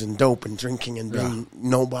was using dope and drinking and being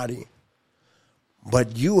nobody.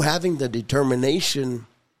 But you having the determination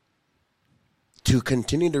to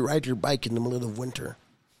continue to ride your bike in the middle of winter.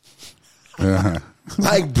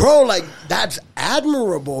 Like, bro, like, that's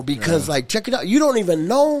admirable because, like, check it out. You don't even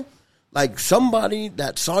know, like, somebody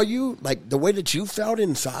that saw you, like, the way that you felt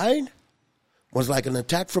inside was like an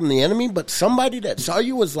attack from the enemy. But somebody that saw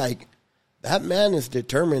you was like, that man is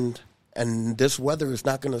determined and this weather is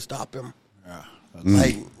not going to stop him. Yeah.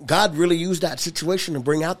 Like, God really used that situation to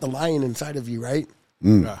bring out the lion inside of you, right?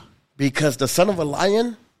 Yeah. Because the son of a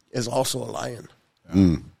lion is also a lion.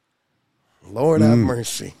 Lord have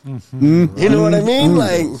mercy. You know what I mean?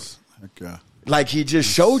 Like he just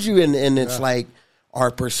showed you, and it's like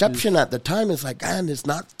our perception at the time is like, man, it's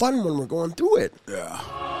not fun when we're going through it. Yeah.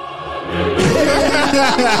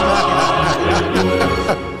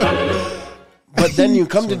 But then you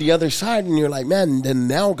come to the other side and you're like, man, then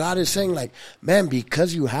now God is saying like, man,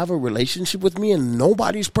 because you have a relationship with me and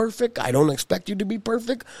nobody's perfect, I don't expect you to be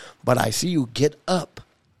perfect, but I see you get up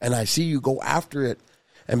and I see you go after it.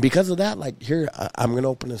 And because of that, like, here, I'm going to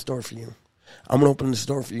open this door for you. I'm going to open this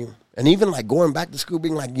door for you. And even like going back to school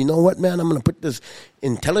being like, you know what, man, I'm going to put this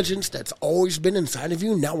intelligence that's always been inside of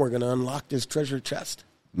you. Now we're going to unlock this treasure chest.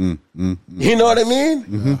 You know what I mean?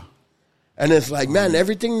 Mm-hmm. And it's like, man,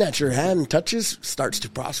 everything that your hand touches starts to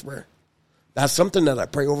prosper. That's something that I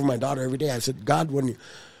pray over my daughter every day. I said, God, when you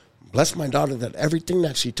bless my daughter, that everything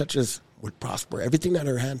that she touches would prosper. Everything that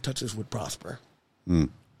her hand touches would prosper.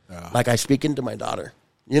 Like I speak into my daughter.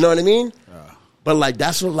 You know what I mean? But like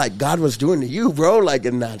that's what like God was doing to you, bro. Like,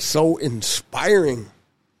 and that's so inspiring.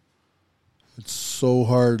 It's so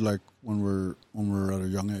hard, like when we're at a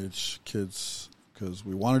young age, kids, because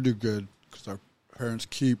we want to do good, because our parents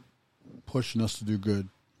keep pushing us to do good.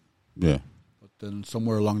 Yeah. But then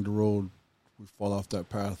somewhere along the road, we fall off that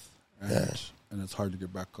path, and it's hard to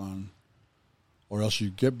get back on. Or else you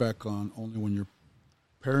get back on only when your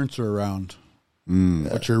parents are around,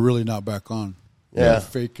 but you're really not back on. Yeah. You're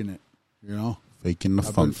faking it, you know? Faking the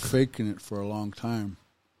I've funk. been faking it for a long time,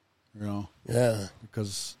 you know? Yeah.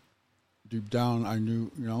 Because deep down, I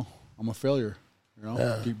knew, you know, I'm a failure. You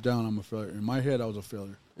know, deep down, I'm a failure. In my head, I was a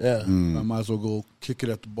failure. Yeah. I might as well go kick it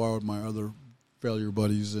at the bar with my other failure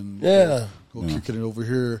buddies and go kick it over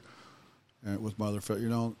here with my other failure. You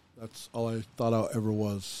know, that's all I thought I ever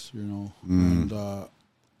was, you know. And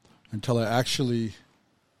until I actually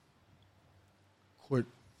quit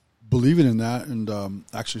believing in that and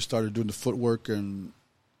actually started doing the footwork and,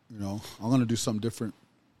 you know, I'm going to do something different.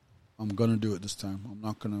 I'm going to do it this time. I'm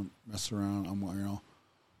not going to mess around. I'm going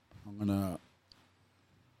to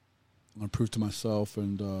prove to myself,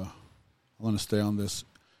 and I'm going to stay on this.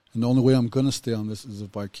 And the only way I'm going to stay on this is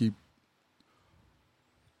if I keep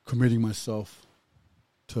committing myself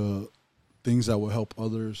to things that will help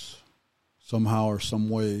others somehow or some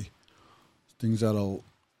way, things that'll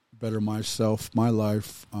better myself, my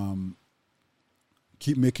life.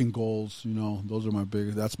 Keep making goals, you know.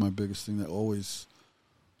 That's my biggest thing that always,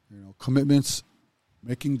 you know, commitments.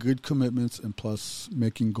 Making good commitments and plus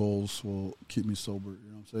making goals will keep me sober. You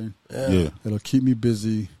know what I'm saying? Yeah. It'll keep me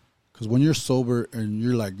busy. Because when you're sober and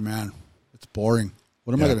you're like, man, it's boring.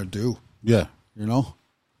 What am I gonna do? Yeah. You know,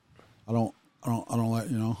 I don't like.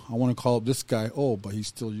 You know, I want to call up this guy. Oh, but he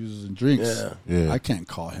still uses and drinks. Yeah. I can't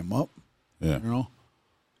call him up. Yeah. You know,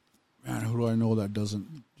 man, who do I know that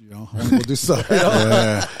doesn't? You know, I want to go do something. You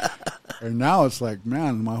know? And now it's like,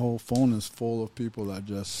 man, my whole phone is full of people that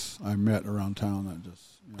I met around town that just,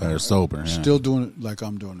 you know, that are sober. Still doing it like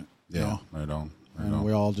I'm doing it. Yeah, you know? right on. And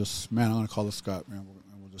we all just, man, I'm going to call the Scott, man.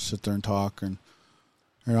 We'll just sit there and talk. And,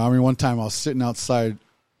 you know, I mean, one time I was sitting outside.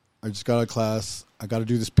 I just got out of class. I got to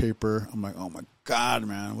do this paper. I'm like, oh, my God,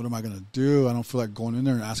 man, what am I going to do? I don't feel like going in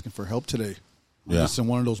there and asking for help today. I'm just in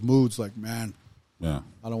one of those moods like, man. Yeah.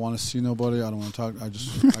 I don't want to see nobody. I don't want to talk.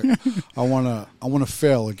 I want to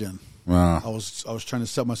fail again. Wow. I was trying to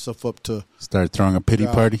set myself up to start throwing a pity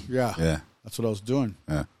party. Yeah. Yeah. That's what I was doing.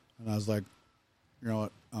 Yeah. And I was like, you know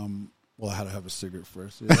what? Well, I had to have a cigarette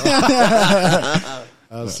first. You know?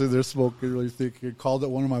 sitting there smoking, really thinking. Called it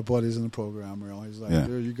one of my buddies in the program. He's like,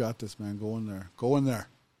 dude, you got this, man. Go in there. Go in there.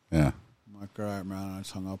 Yeah. I'm like, all right, man. I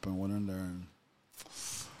just hung up and went in there. And,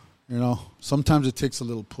 you know, sometimes it takes a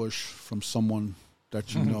little push from someone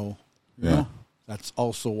that you know. You know? That's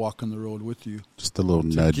also walking the road with you. Just a little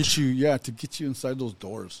nudge. To get you inside those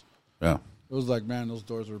doors. Yeah. It was like, man, those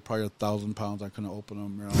doors were probably 1,000 pounds. I couldn't open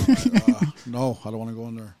them. You know? No, I don't want to go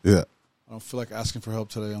in there. Yeah. I don't feel like asking for help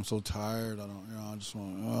today. I'm so tired. I just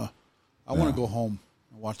want I want to go home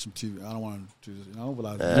and watch some TV. I don't want to do this, but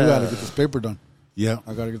I got to get this paper done. Yeah.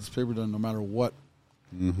 I got to get this paper done no matter what.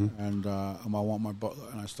 Mm-hmm. And I want my butt.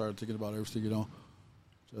 And I started thinking about everything,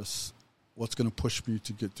 just what's going to push me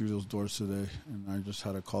to get through those doors today. And I just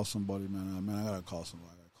had to call somebody, man. I got to call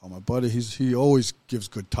somebody. I got to call my buddy. He always gives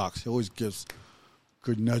good talks. He always gives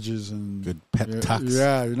good nudges and good pep talks.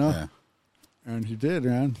 Yeah, Yeah. And he did,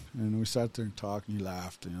 man. And we sat there and talked, and he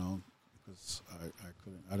laughed, because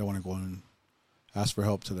I don't want to go in and ask for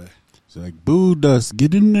help today. He's like, boo dust,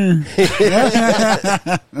 get in there.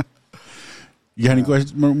 You got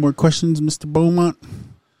any more questions, Mr. Beaumont?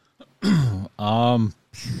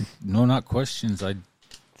 No, not questions. I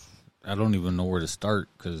don't even know where to start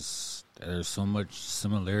because there's so much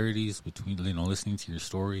similarities between listening to your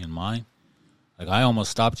story and mine. Like I almost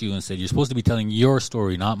stopped you and said you're supposed to be telling your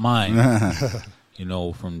story, not mine.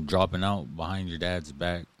 From dropping out behind your dad's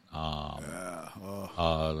back.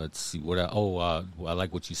 Let's see what. I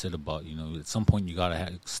like what you said about at some point you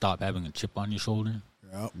gotta stop having a chip on your shoulder.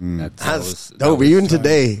 Yep. Even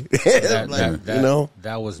today.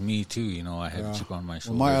 That was me too. I had a chip on my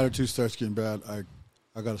shoulder. When my attitude starts getting bad,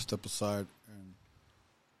 I got to step aside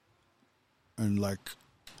and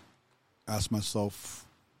ask myself,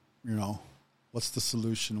 what's the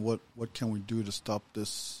solution? What can we do to stop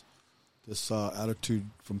this attitude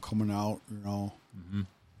from coming out?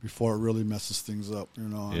 Before it really messes things up.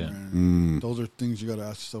 Those are things you got to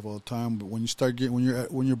ask yourself all the time. But when you start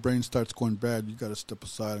when your brain starts going bad, you got to step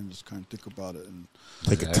aside and just kind of think about it and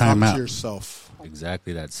take a time out to yourself.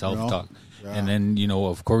 Exactly, that self-talk. And then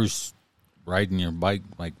of course, riding your bike.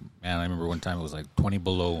 Like, man, I remember one time it was like 20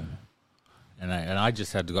 below, and I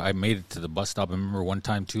just had to go. I made it to the bus stop. I remember one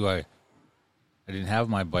time too. I didn't have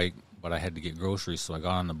my bike, but I had to get groceries, so I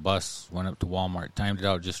got on the bus, went up to Walmart, timed it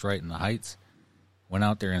out just right in the heights. Went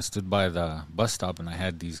out there and stood by the bus stop, and I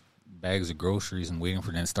had these bags of groceries and waiting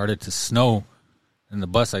for them. It started to snow in the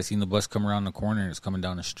bus. I seen the bus come around the corner, and it's coming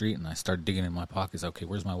down the street, and I started digging in my pockets. Okay,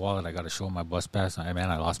 where's my wallet? I got to show my bus pass. I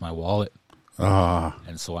lost my wallet.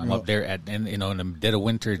 And so I'm up there in the dead of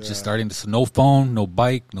winter, it's just starting to snow. No phone, no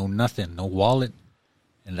bike, no nothing, no wallet.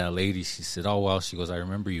 And that lady, she said, oh, well, she goes, I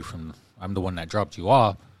remember you I'm the one that dropped you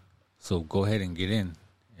off, so go ahead and get in.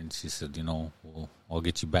 And she said, I'll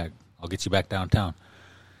get you back. I'll get you back downtown.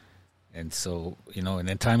 And so, and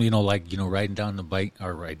then time, riding down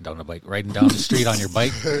the street on your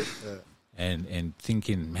bike and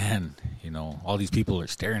thinking, man, all these people are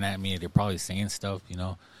staring at me. They're probably saying stuff,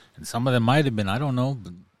 and some of them might have been, I don't know,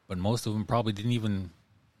 but most of them probably didn't even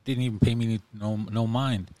pay me no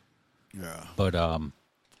mind. Yeah. But,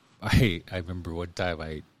 I remember one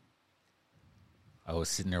time I was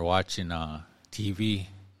sitting there watching, TV,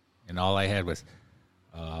 and all I had was,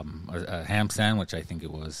 a ham sandwich, I think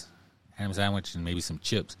it was. Ham sandwich and maybe some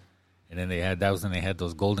chips. And then they had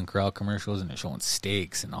those Golden Corral commercials, and they're showing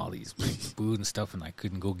steaks and all these food and stuff, and I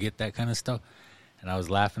couldn't go get that kind of stuff. And I was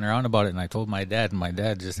laughing around about it, and I told my dad, and my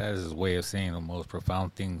dad just has his way of saying the most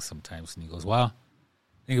profound things sometimes. And he goes, wow,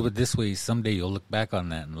 think of it this way, someday you'll look back on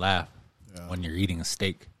that and laugh when you're eating a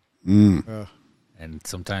steak. And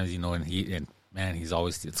sometimes, man, he's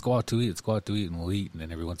always, let's go out to eat, and we'll eat. And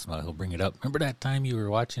then every once in a while he'll bring it up. Remember that time you were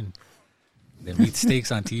watching the meat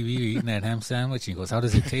steaks on TV, you're eating that ham sandwich? And he goes, how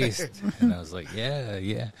does it taste? And I was like,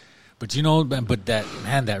 yeah. But,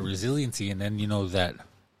 that resiliency, and then, that,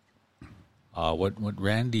 what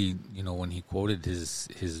Randy, when he quoted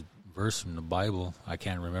his verse from the Bible, I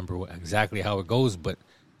can't remember exactly how it goes, but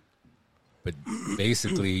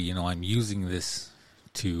basically, I'm using this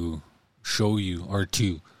to show you, or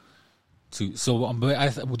the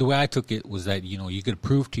way I took it was that, you could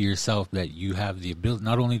prove to yourself that you have the ability,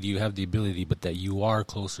 not only do you have the ability, but that you are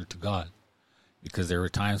closer to God. Because there were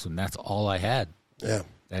times when that's all I had. Yeah.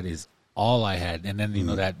 That is all I had. And then,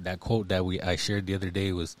 that quote that I shared the other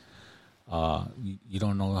day was, you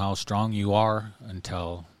don't know how strong you are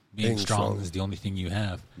until being strong is the only thing you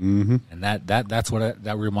have. Mm-hmm. And that's what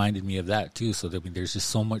that reminded me of that too. So there's just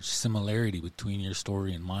so much similarity between your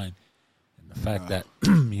story and mine. The fact that,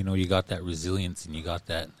 you got that resilience and you got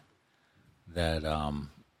that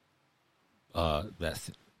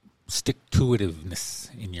stick-to-itiveness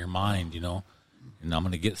in your mind, and I'm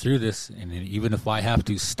going to get through this. And even if I have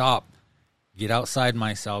to stop, get outside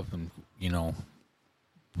myself and,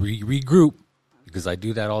 regroup, because I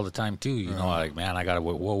do that all the time too. Like, man, I got to,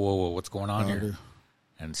 whoa, what's going on here?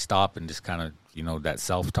 And stop and just kind of, that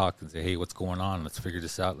self-talk and say, hey, what's going on? Let's figure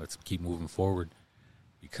this out. Let's keep moving forward.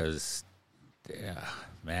 Because,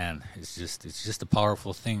 man, it's just a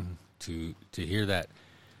powerful thing to hear that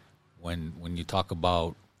when you talk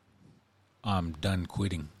about I'm done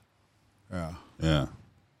quitting. Yeah.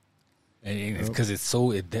 And because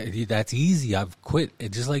that's easy. I've quit.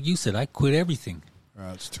 Just like you said, I quit everything.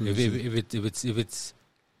 It's too easy.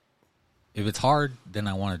 If it's hard, then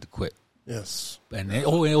I wanted to quit. Yes. And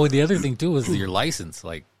the other thing too was your license.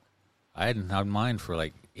 Like, I hadn't had mine for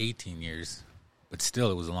like 18 years, but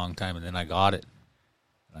still, it was a long time. And then I got it,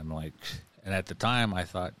 and I'm like, and at the time, I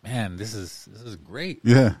thought, man, this is great.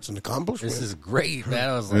 Yeah, it's an accomplishment. This is great, man.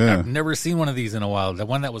 I was like, I've never seen one of these in a while. The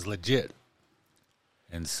one that was legit.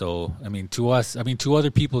 And so, to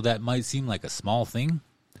other people, that might seem like a small thing,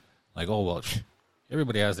 like, oh well,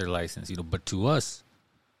 everybody has their license, but to us,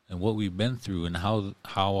 and what we've been through, and how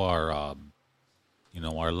our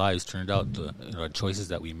our lives turned out, to choices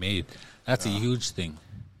that we made, that's a huge thing.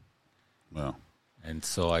 Wow. And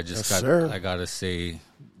so I just I gotta say,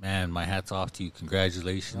 man, my hat's off to you.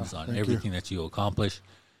 Congratulations on everything that you accomplished.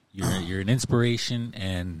 You're an inspiration,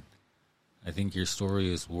 and I think your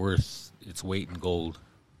story is worth its weight in gold.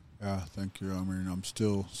 Yeah, thank you. I'm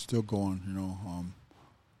still going.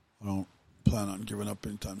 I don't plan on giving up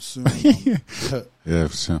anytime soon. Yeah,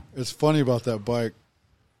 for sure. It's funny about that bike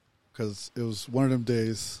because it was one of them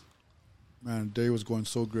days. Man, the day was going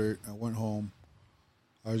so great. I went home.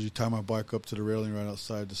 I usually tie my bike up to the railing right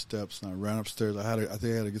outside the steps, and I ran upstairs. I think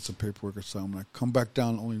I had to get some paperwork or something. I come back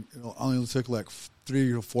down. Only took like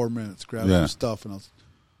 3 or 4 minutes. Grabbed some stuff, and I was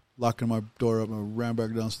locking my door up. And I ran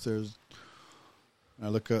back downstairs.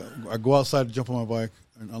 And I go outside to jump on my bike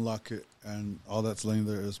and unlock it, and all that's laying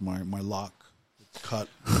there is my lock. It's cut.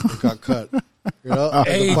 It got cut.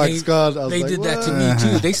 Hey, the bike's gone. They did that to me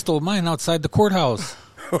too. They stole mine outside the courthouse.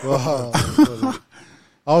 Wow.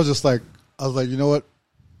 I was like, you know what?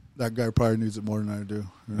 That guy probably needs it more than I do.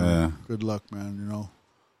 Good luck, man.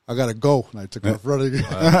 I gotta go, and I took off running.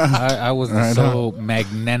 I wasn't so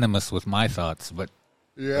magnanimous with my thoughts, but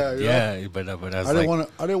I was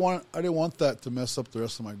I didn't want that to mess up the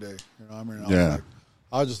rest of my day.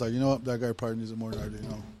 I was just like, you know what? That guy probably needs it more than I do.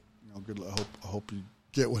 Good luck. I hope you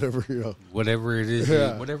get whatever whatever it is,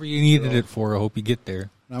 whatever you needed it for. I hope you get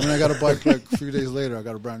there. I got a bike like a few days later. I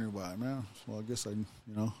got a brand new bike, man. Well, I guess I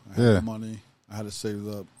had the money. I had to save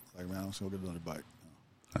up. Like, man, I'm just gonna get another bike.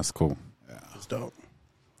 That's cool. Yeah, it's dope.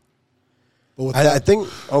 But I think.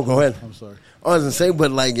 Oh, go ahead. I'm sorry. I was gonna say,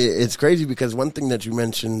 but like, it's crazy because one thing that you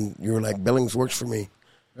mentioned, you were like, Billings works for me,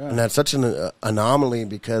 and that's such an anomaly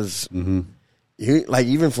because,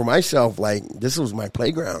 even for myself, like, this was my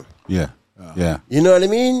playground. Yeah. You know what I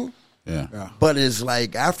mean? Yeah. But it's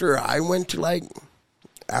like after I went to for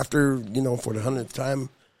the 100th time,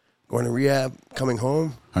 going to rehab, coming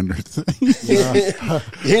home. 100th.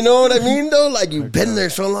 You know what I mean, though? Like, you've been there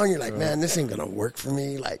so long, you're like, man, this ain't going to work for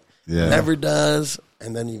me. Like, never does.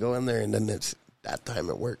 And then you go in there, and then it's that time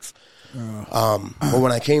it works. But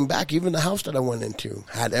when I came back, even the house that I went into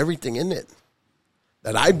had everything in it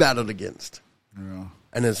that I battled against. Yeah.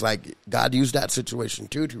 And it's like God used that situation,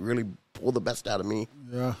 too, to really pull the best out of me.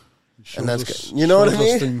 Yeah. And that's, you know what I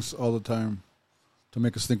mean? Things all the time to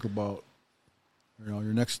make us think about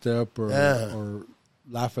your next step or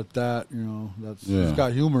laugh at that, that's it's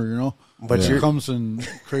got humor, but it comes in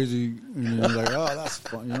crazy and you're like, oh, that's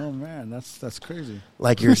fun, man, that's crazy.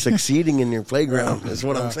 Like you're succeeding in your playground is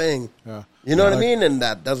what I'm saying. Yeah. You know what I mean? And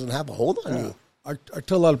that doesn't have a hold on you. I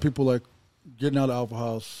tell a lot of people, like, getting out of Alpha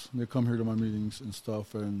House, they come here to my meetings and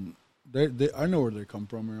stuff, and they I know where they come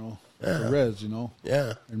from, the res,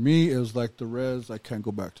 Yeah. And me, it was like the res, I can't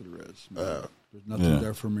go back to the res. There's nothing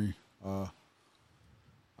there for me.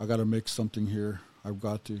 I got to make something here. I've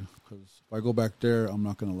got to, because if I go back there, I'm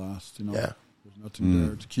not going to last. There's nothing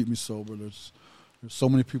there to keep me sober. There's so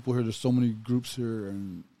many people here. There's so many groups here,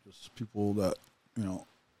 and just people that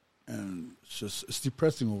and it's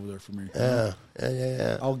depressing over there for me.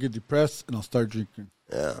 Yeah. I'll get depressed and I'll start drinking.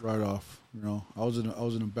 Yeah. Right off. I was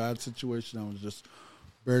in a bad situation. I was just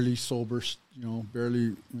barely sober.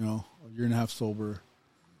 Barely a year and a half sober,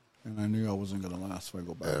 and I knew I wasn't going to last if I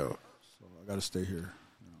go back. Yeah. So I got to stay here.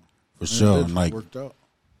 For sure. And like, worked out.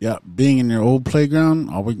 Yeah, being in your old playground,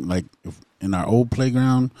 in our old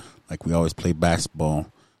playground, like, we always play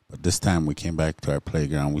basketball, but this time we came back to our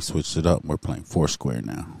playground, we switched it up, we're playing Foursquare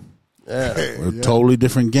now. Yeah. We're a totally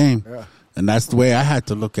different game. Yeah. And that's the way I had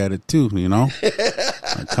to look at it too, you know.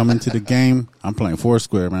 I come into the game, I'm playing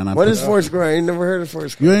Foursquare, man. What is Foursquare? I ain't never heard of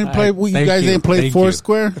Foursquare. You ain't played? You guys ain't played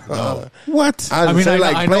Foursquare? What? I mean,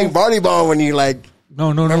 like playing volleyball when you like. No.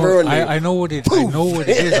 I know what it. I know what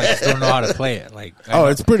it is. I just don't know how to play it. Like,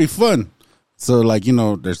 it's pretty fun. So, like, you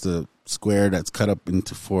know, there's the square that's cut up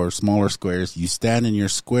into 4 smaller squares. You stand in your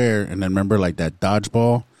square, and then remember, like that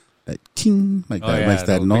dodgeball, that ting, like that makes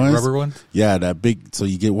that noise. Big rubber one? Yeah, that big. So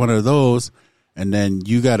you get one of those, and then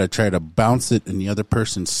you got to try to bounce it in the other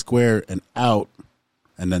person's square and out,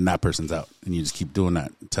 and then that person's out. And you just keep doing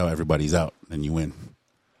that until everybody's out, and you win.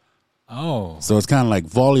 Oh. So it's kind of like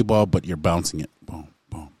volleyball, but you're bouncing it. Boom,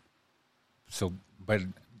 boom. So,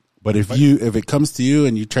 But if it comes to you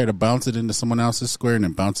and you try to bounce it into someone else's square and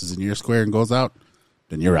it bounces in your square and goes out,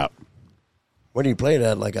 then you're out. Where do you play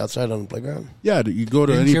that? Like outside on the playground? Yeah, you go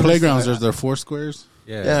to any playgrounds. There's there 4 squares.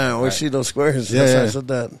 Yeah, we see those squares. Yeah, That's why I said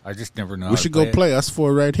that. I just never know. We should go play us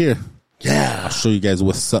 4 right here. Yeah, I'll show you guys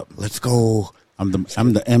what's up. Let's go. I'm the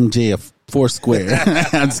MJ of Foursquare.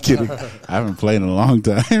 I'm just kidding. I haven't played in a long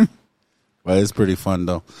time, but it's pretty fun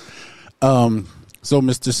though. So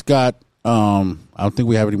Mr. Scott. I don't think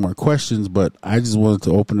we have any more questions, but I just wanted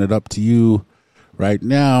to open it up to you right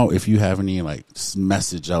now. If you have any like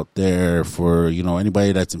message out there for, you know,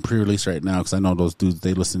 anybody that's in pre-release right now, because I know those dudes,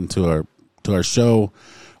 they listen to our show,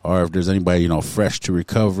 or if there's anybody, you know, fresh to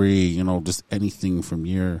recovery, you know, just anything from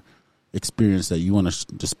your experience that you want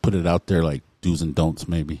to just put it out there, like do's and don'ts,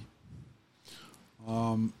 maybe.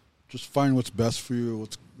 Just find what's best for you,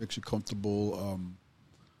 what makes you comfortable.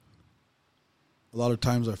 A lot of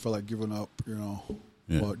times I felt like giving up, you know,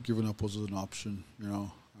 but giving up was an option, you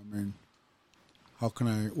know. I mean, what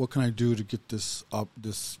can I do to get this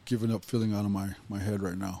giving up feeling out of my head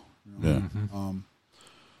right now? You know? Yeah.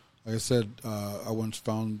 Like I said, I once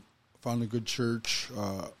found a good church.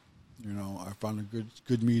 You know, I found a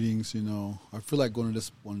good meetings. You know, I feel like going to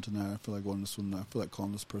this one tonight. I feel like going to this one. I feel like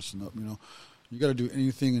calling this person up. You know, you got to do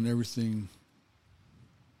anything and everything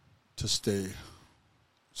to stay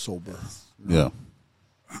sober. You know?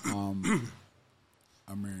 Yeah.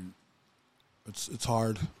 I mean, it's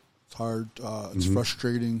hard. It's hard. It's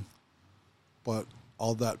frustrating, but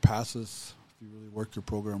all that passes if you really work your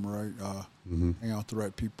program right. Hang out with the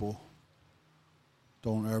right people.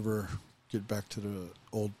 Don't ever get back to the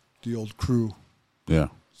old crew. Yeah.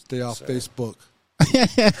 Stay off Facebook.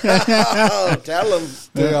 Tell them.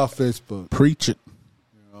 Stay off Facebook. Preach it.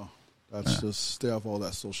 You know, that's just stay off all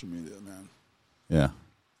that social media, man. Yeah.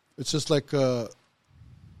 It's just like, you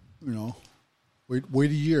know,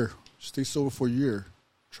 wait a year. Stay sober for a year.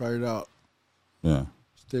 Try it out. Yeah.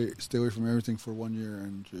 Stay away from everything for 1 year,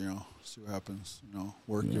 and you know, see what happens. You know,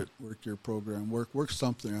 work your program, work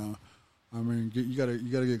something. I mean, you gotta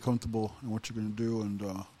get comfortable in what you're gonna do, and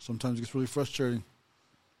sometimes it gets really frustrating.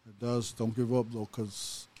 It does. Don't give up though,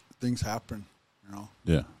 because things happen. You know.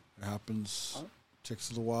 Yeah. It happens. It takes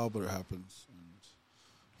a little while, but it happens. And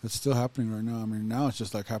it's still happening right now. I mean, now it's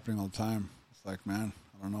just like happening all the time. It's like, man,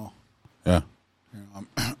 I don't know. Yeah. You know,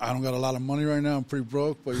 I don't got a lot of money right now. I'm pretty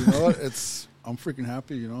broke, but you know what? I'm freaking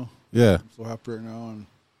happy. You know. Yeah. I'm so happy right now, and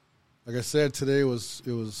like I said, today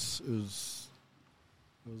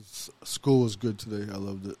school was good today. I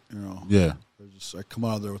loved it. You know. Yeah. I come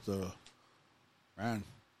out of there with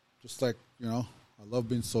just like, you know, I love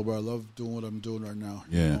being sober. I love doing what I'm doing right now.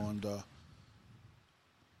 Yeah. You know, and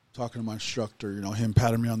talking to my instructor, you know, him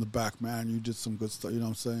patting me on the back, man, you did some good stuff, you know what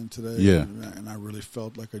I'm saying, today. Yeah. And I really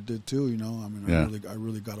felt like I did too, you know. I mean, Yeah. I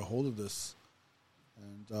really got a hold of this.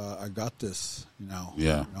 And I got this, you know.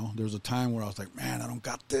 Yeah. You know, there was a time where I was like, man, I don't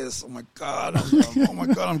got this. Oh my God.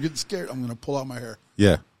 I'm getting scared. I'm going to pull out my hair.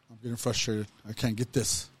 Yeah. I'm getting frustrated. I can't get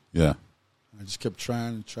this. Yeah. I just kept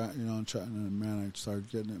trying, you know, and man, I started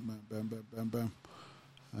getting it, man, bam, bam, bam, bam.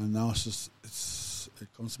 And now it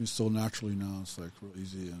comes to me so naturally now. It's like real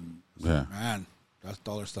easy, and like, man, that's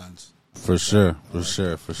dollar signs. For sure. I like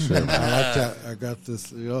that. I got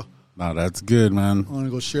this, you know. No, that's good, man. I'm going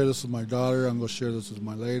to go share this with my daughter. I'm going to share this with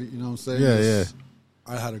my lady, you know what I'm saying? Yeah.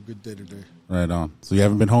 I had a good day today. Right on. So you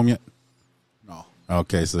haven't been home yet? No.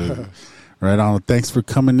 Okay, so right on. Thanks for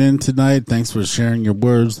coming in tonight. Thanks for sharing your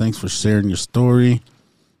words. Thanks for sharing your story.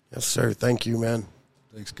 Yes, sir. Thank you, man.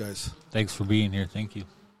 Thanks, guys. Thanks for being here. Thank you.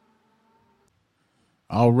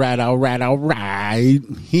 All right.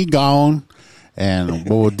 He gone. And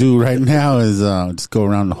what we'll do right now is just go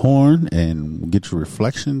around the horn and we'll get your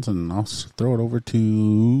reflections, and I'll throw it over to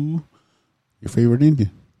your favorite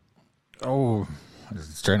Indian. Oh, I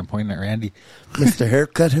was trying to point at Randy. Mr.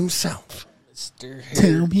 Haircut himself.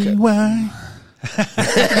 Tell me why.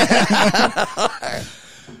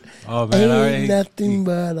 Oh man, ain't nothing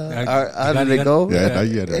but how did it go? Yeah,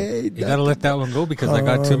 you gotta let that one go because I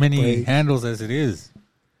got too many handles as it is.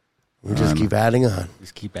 We just keep adding on.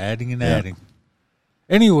 Just keep adding and adding.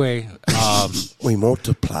 Anyway, we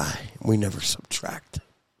multiply. We never subtract.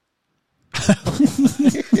 I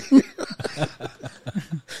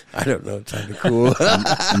don't know. It sounded cool.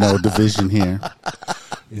 No division here.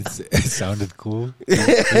 It sounded cool. Put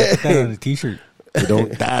that on a t-shirt. We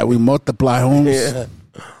don't die. We multiply, Holmes. Yeah.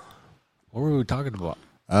 What were we talking about?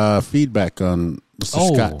 Feedback on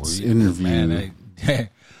Mr. Scott's interview. Man,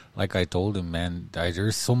 like I told him, man,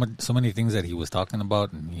 there's so many things that he was talking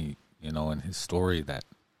about, and he, in his story that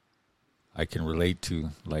I can relate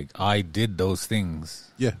to. Like I did those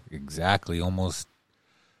things. Yeah, exactly, almost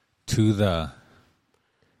to the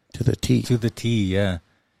T. To the T, yeah.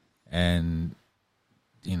 And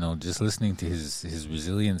just listening to his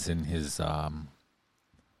resilience and his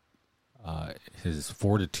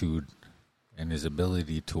fortitude and his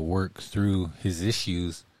ability to work through his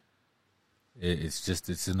issues,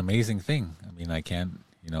 it's an amazing thing. I mean, I can't,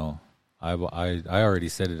 I already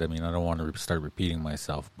said it. I mean, I don't want to start repeating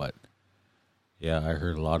myself, but yeah, I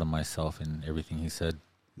heard a lot of myself in everything he said.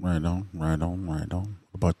 Right on. What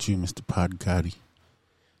about you, Mr. Podgotti?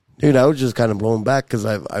 Dude, I was just kind of blown back because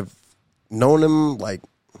I've known him, like,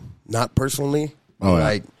 not personally. Oh, yeah.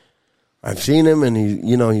 Like, I've seen him, and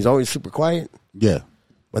he's always super quiet. Yeah.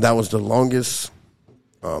 But that was the longest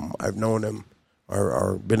I've known him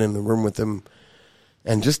or been in the room with him.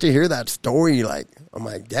 And just to hear that story, like, I'm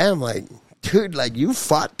like, damn, like, dude, like, you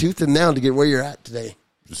fought tooth and nail to get where you're at today.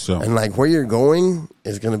 So, and, like, where you're going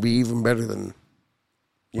is going to be even better than,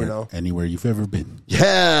 anywhere you've ever been.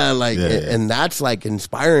 Yeah, like, and that's, like,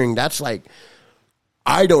 inspiring. That's, like,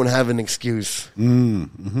 I don't have an excuse.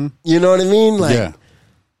 Mm-hmm. You know what I mean? Like, yeah.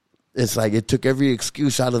 It's like it took every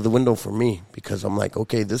excuse out of the window for me because I'm like,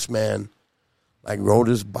 okay, this man, like, rode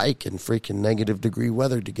his bike in freaking -degree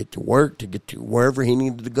weather to get to work, to get to wherever he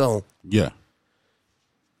needed to go. Yeah.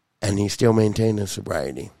 And he still maintained his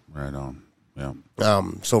sobriety. Right on. Yeah.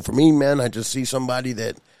 So for me, man, I just see somebody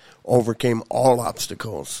that overcame all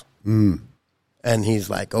obstacles. Mm. And he's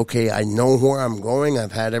like, okay, I know where I'm going.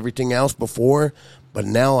 I've had everything else before, but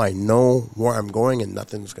now I know where I'm going and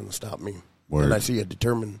nothing's going to stop me. Word. And I see a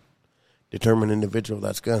determined individual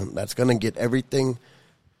that's gonna get everything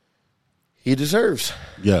he deserves.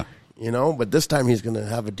 Yeah. But this time he's gonna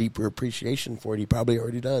have a deeper appreciation for it. He probably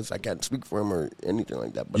already does. I can't speak for him or anything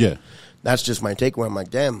like that. But yeah, that's just my take where I'm like,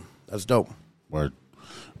 damn, that's dope. Word.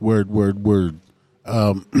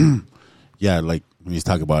 Yeah, like when he's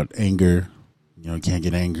talking about anger, you can't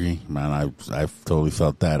get angry. Man, I've totally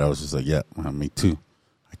felt that. I was just like, yeah, me too.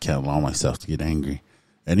 I can't allow myself to get angry.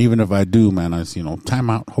 And even if I do, man, I just, time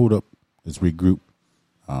out, hold up, let's regroup,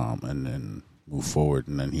 and then move forward.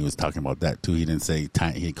 And then he was talking about that too. He didn't say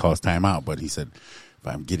he calls time out, but he said, if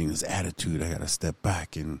I'm getting this attitude, I got to step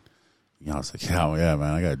back. And, I was like, oh, yeah,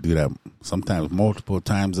 man, I got to do that sometimes multiple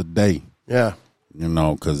times a day. Yeah.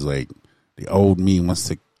 Because, like, the old me wants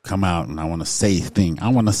to come out and I want to say I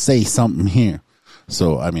want to say something here.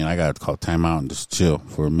 So, I mean, I got to call time out and just chill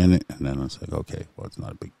for a minute. And then it's like, okay, well, it's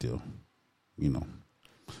not a big deal.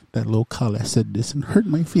 That little caller said this and hurt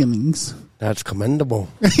my feelings. That's commendable.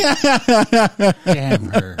 Damn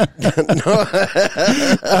her.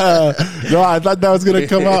 No, I thought that was going to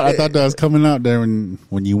come out. I thought that was coming out there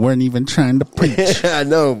when you weren't even trying to preach. I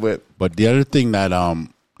know, But the other thing that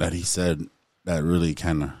he said that really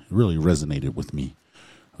really resonated with me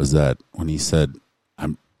was that when he said,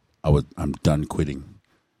 I'm done quitting.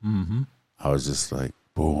 Mm-hmm. I was just like,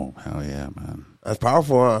 boom, hell yeah, man. That's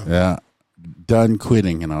powerful, huh? Yeah. Done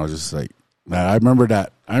quitting, and I was just like, man, I remember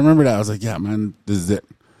that. I was like, yeah, man, this is it.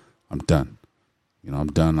 I'm done. I'm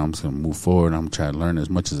done. I'm just gonna move forward. I'm trying to learn as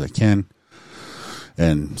much as I can.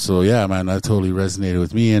 And so, yeah, man, that totally resonated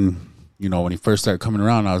with me. And when he first started coming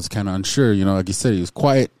around, I was kind of unsure. Like you said, he was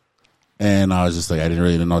quiet, and I was just like, I didn't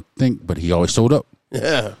really know what to think, but he always showed up.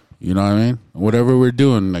 Yeah. You know what I mean? Whatever we're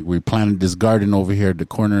doing, like we planted this garden over here at the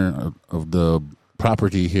corner of the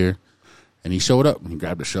property here. And he showed up, and he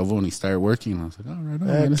grabbed a shovel, and he started working. And I was like, all right,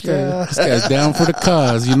 man, this guy's down for the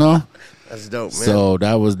cause, That's dope, man. So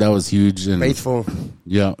that was huge. And faithful.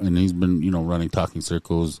 Yeah, and he's been, running Talking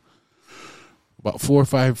Circles about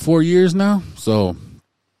 4 years now. So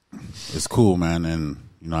it's cool, man. And,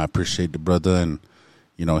 I appreciate the brother. And,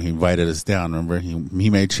 he invited us down, remember? He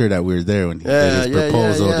made sure that we were there when he did his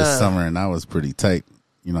proposal this summer, and that was pretty tight.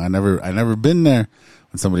 I never been there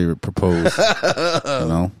when somebody proposed,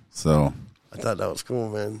 So I thought that was cool,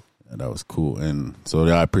 man. Yeah, that was cool. And so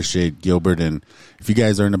I appreciate Gilbert. And if you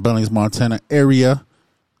guys are in the Billings, Montana area,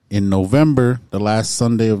 in November, the last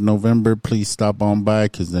Sunday of November, please stop on by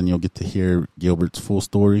because then you'll get to hear Gilbert's full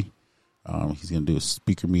story. He's going to do a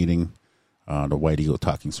speaker meeting, the White Eagle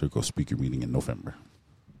Talking Circle speaker meeting in November.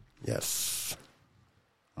 Yes.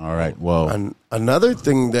 All right. Well, another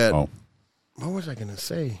thing that what was I going to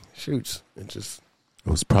say? Shoots. It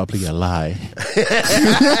was probably a lie.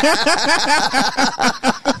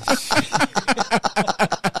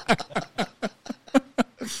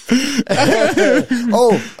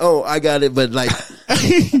 oh, I got it. But like,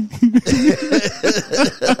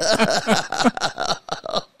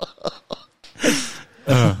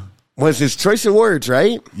 was his choice of words,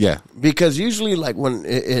 right? Yeah. Because usually, like when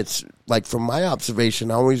it's like from my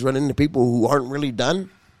observation, I always run into people who aren't really done,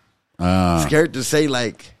 scared to say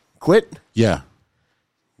like quit. Yeah.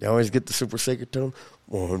 They always get the super sacred tone.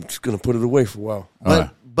 Well, I'm just gonna put it away for a while,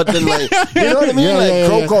 but then like you know what I mean,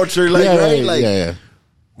 crow culture, like right, like.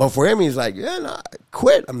 But for him, he's like, I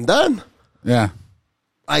quit. I'm done. Yeah.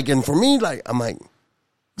 Like, and for me, like, I'm like,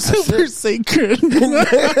 super sacred. No,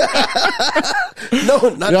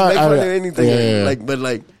 not to make fun of anything.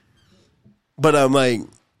 But I'm like,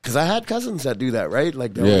 because I had cousins that do that, right?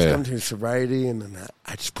 Like, they always come to sobriety, and then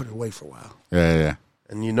I just put it away for a while. Yeah.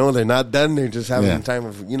 And they're not done. They're just having time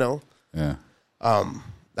of, Yeah.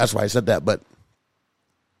 That's why I said that. But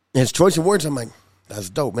his choice of words, I'm like, that's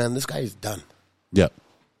dope, man. This guy is done. Yep.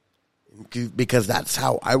 Because that's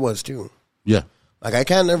how I was too. Yeah. Like I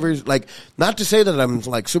can't ever not to say that I'm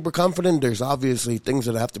like super confident. There's obviously things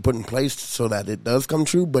that I have to put in place so that it does come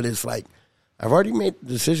true. But it's like I've already made the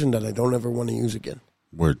decision that I don't ever want to use again.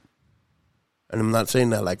 Word. And I'm not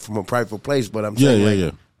saying that like from a prideful place, but I'm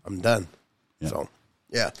saying I'm done. Yeah. So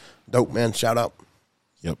dope, man. Shout out.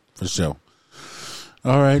 Yep, for sure.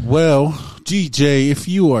 All right. Well, GJ, if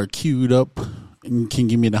you are queued up and can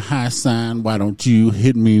give me the high sign, why don't you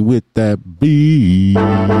hit me with that beat?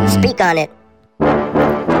 Speak on it.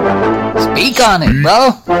 Speak on it, bro.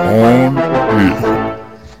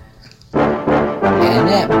 Damn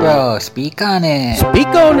it, bro. Speak on it. Speak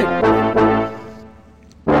on it.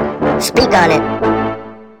 Speak on it.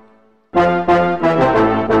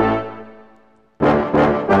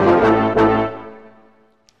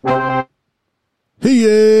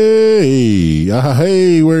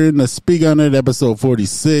 Hey, we're in the Speak on It, episode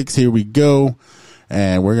 46. Here we go.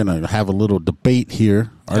 And we're going to have a little debate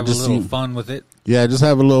here. Have a little fun with it. Yeah, just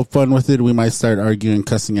have a little fun with it. We might start arguing,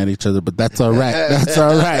 cussing at each other, but that's all right. That's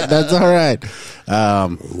all right. That's all right.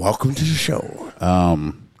 Welcome to the show.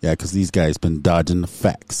 Yeah, because these guys been dodging the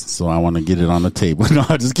facts, so I want to get it on the table. No,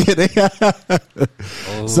 I'm just kidding.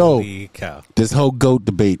 Holy cow. This whole GOAT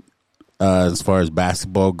debate, as far as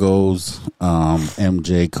basketball goes,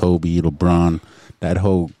 MJ, Kobe, LeBron, that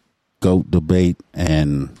whole GOAT debate,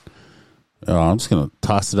 and I'm just going to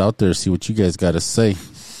toss it out there, see what you guys got to say.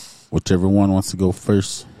 Whichever one wants to go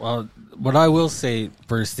first. Well, what I will say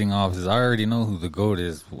first thing off is I already know who the GOAT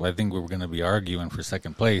is. I think we're going to be arguing for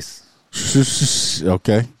second place.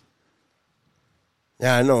 Okay.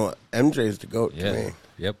 Yeah, I know. MJ is the GOAT to me.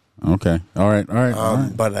 Yep. Okay. All right.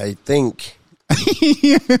 But I think...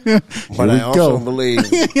 but I also believe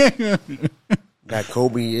that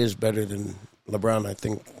Kobe is better than LeBron. I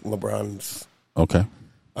think LeBron's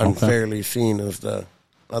unfairly seen as the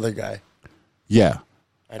other guy. Yeah.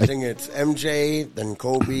 I think it's MJ, then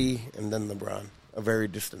Kobe, and then LeBron. A very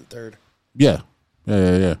distant third. Yeah.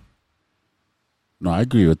 No, I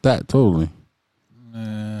agree with that totally.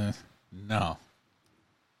 No.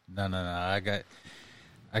 I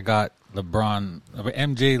got LeBron,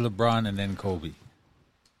 MJ, LeBron, and then Kobe.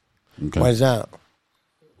 Okay. Why is that?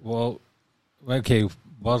 Well, okay.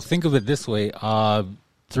 Well, think of it this way.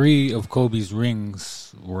 3 of Kobe's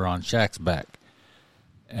rings were on Shaq's back.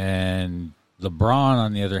 And LeBron,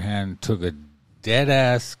 on the other hand, took a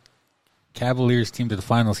dead-ass Cavaliers team to the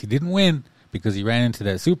finals. He didn't win because he ran into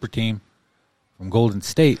that super team from Golden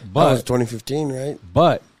State. But that was 2015, right?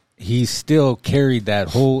 But he still carried that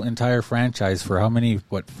whole entire franchise for how many,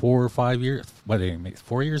 4 or 5 years?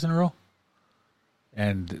 4 years in a row?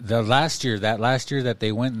 And that last year that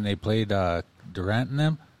they went and they played Durant and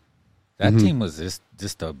them, that team was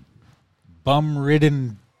just a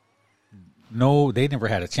bum-ridden. No, they never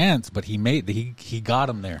had a chance, but he got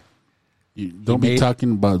them there. You don't be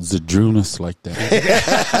talking about Zadrunas like that.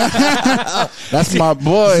 That's my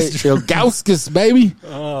boy, Ilgauskas, baby.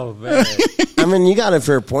 Oh, man. I mean, you got a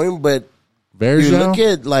fair point, but you look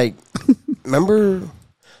at, like, remember,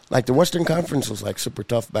 like, the Western Conference was, like, super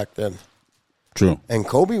tough back then. True. And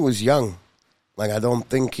Kobe was young. Like, I don't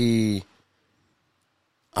think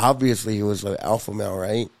obviously he was an alpha male,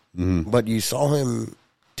 right? Mm-hmm. But you saw him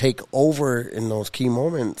take over in those key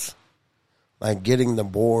moments like getting the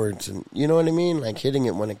boards and you know what I mean, like hitting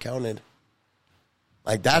it when it counted.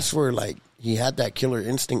 Like that's where like he had that killer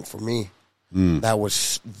instinct for me. That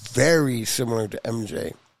was very similar to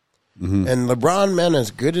MJ. And LeBron, man,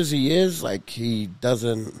 as good as he is, like he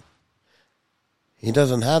doesn't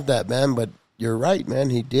have that, man. But you're right, man.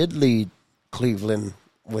 He did lead Cleveland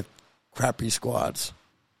with crappy squads,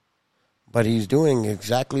 but he's doing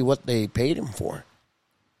exactly what they paid him for.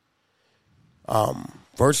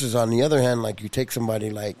 Versus on the other hand, like you take somebody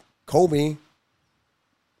like Kobe,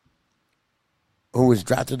 who was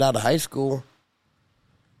drafted out of high school,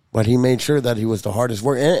 but he made sure that he was the hardest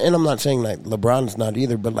worker. And I'm not saying like LeBron's not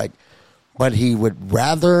either, but he would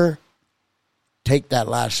rather take that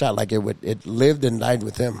last shot. Like it lived and died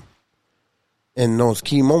with him. In those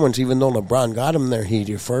key moments, even though LeBron got him there, he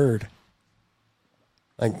deferred.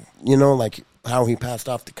 Like, you know, like how he passed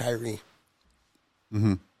off to Kyrie.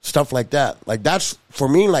 Stuff like that. Like that's, for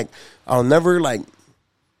me, like I'll never like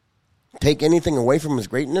take anything away from his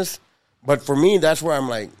greatness. But for me, that's where I'm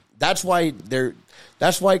like, that's why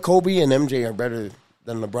Kobe and MJ are better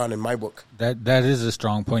than LeBron in my book. That is a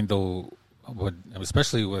strong point, though,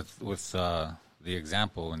 especially with the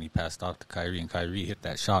example when he passed off to Kyrie and Kyrie hit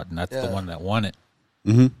that shot, and that's the one that won it.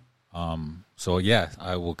 So yeah,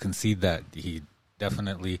 I will concede that he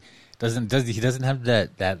definitely doesn't have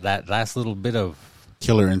that last little bit of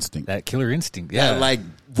killer instinct. That killer instinct, yeah. Like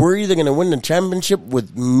we're either going to win the championship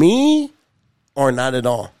with me or not at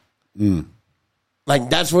all. Like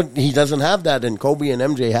that's what he doesn't have that, and Kobe and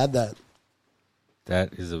MJ had that.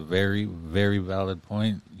 That is a very, very valid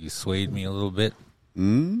point. You swayed me a little bit.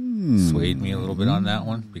 Swayed me a little bit on that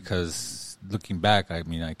one because looking back, I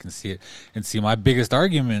mean, I can see it. And see, my biggest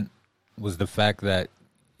argument was the fact that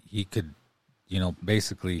he could, you know,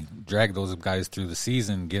 basically drag those guys through the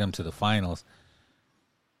season, get them to the finals,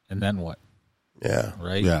 and then what? Yeah.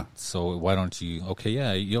 Right? Yeah. So why don't you,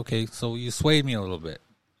 okay, so you swayed me a little bit.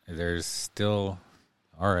 There's still,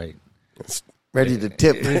 all right. It's ready to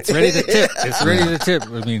tip. It's ready to tip. It's ready to tip.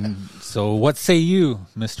 I mean, so what say you,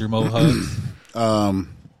 Mr. Mo Hugs?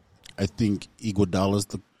 I think Iguodala's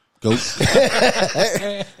the GOAT.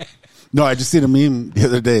 No, I just seen a meme the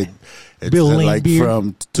other day. It's like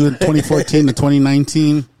from 2014 to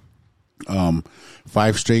 2019,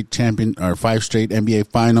 5 straight NBA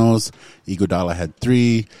finals. Iguodala had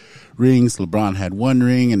 3 rings. LeBron had 1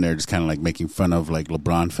 ring, and they're just kind of like making fun of like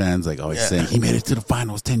LeBron fans, like always saying he made it to the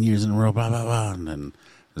finals 10 years in a row, blah blah blah. And then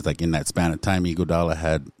it's like in that span of time, Iguodala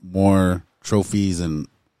had more trophies and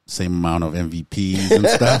same amount of MVPs and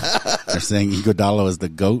stuff. They're saying Iguodala is the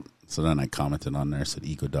GOAT. So then I commented on there, said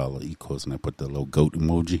Iguodala equals, and I put the little GOAT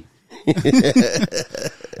emoji.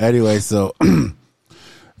 Anyway, so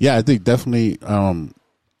yeah, I think definitely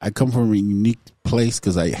I come from a unique place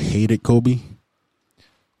because I hated Kobe.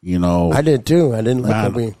 You know, I did too. I didn't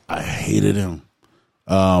like Kobe. I hated him.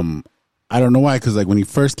 I don't know why, because like when he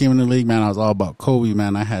first came in the league, man, I was all about Kobe.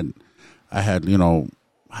 Man, I had you know,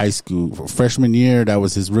 high school freshman year, that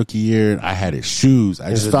was his rookie year. I had his shoes.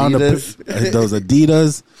 I just found those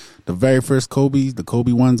Adidas, the very first Kobe's, the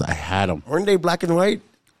Kobe ones. I had them. Weren't they black and white?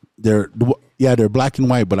 They're black and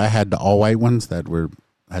white, but I had the all white ones that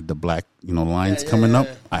had the black, you know, lines coming up.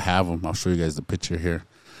 I have them. I'll show you guys the picture here.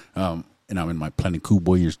 And I'm in my Plenty Cool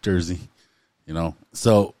Warriors jersey, you know.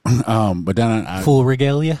 So, but then I full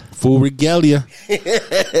regalia.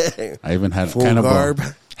 I even had kind of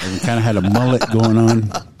a mullet going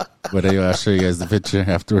on. But anyway, I'll show you guys the picture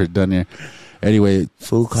after we're done here. Anyway,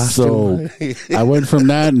 full costume. So I went from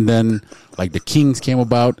that, and then like the Kings came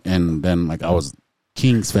about, and then like I was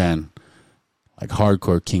Kings fan, like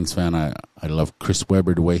hardcore Kings fan. I love Chris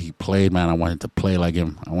Webber, the way he played, man. I wanted to play like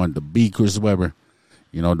him. I wanted to be Chris Webber.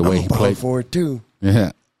 You know, the way he played. For it too.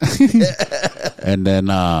 Yeah. And then,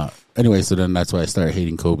 anyway, so then that's why I started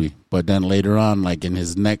hating Kobe. But then later on, like in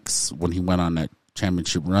his next, when he went on that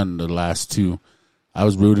championship run, the last 2, I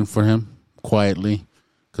was rooting for him quietly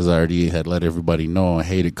because I already had let everybody know I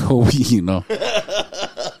hated Kobe, you know.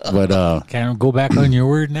 But can't go back on your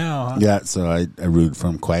word now. Huh? Yeah, so I rooted for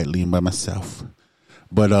him quietly and by myself.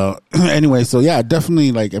 But anyway, so yeah,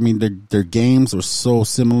 definitely, like, I mean, their games were so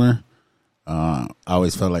similar. I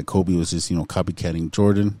always felt like Kobe was just, you know, copycatting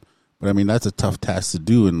Jordan. But, I mean, that's a tough task to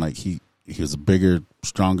do. And, like, he was a bigger,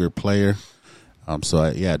 stronger player.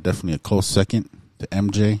 So, definitely a close second to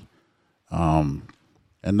MJ. And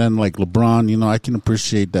then, like, LeBron, you know, I can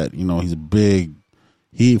appreciate that, you know, he's big.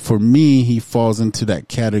 For me, he falls into that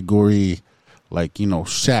category, like, you know,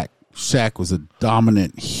 Shaq. Shaq was a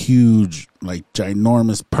dominant, huge, like,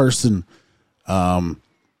 ginormous person. But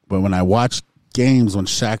when I watched games when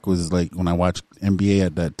Shaq was like, when I watched NBA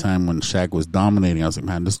at that time when Shaq was dominating, I was like,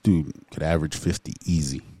 man, this dude could average 50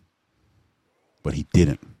 easy. But he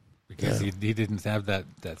didn't. Because he didn't have that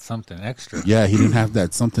something extra. Yeah, he didn't have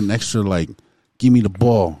that something extra like, give me the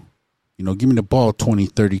ball. You know, give me the ball 20,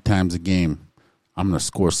 30 times a game. I'm going to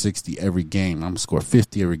score 60 every game. I'm going to score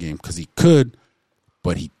 50 every game. Because he could,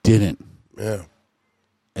 but he didn't. Yeah.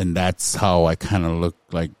 And that's how I kind of look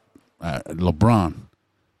like LeBron.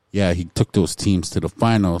 Yeah, he took those teams to the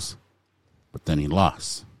finals, but then he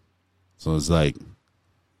lost. So it's like,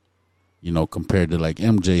 you know, compared to like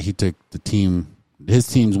MJ, he took the team. His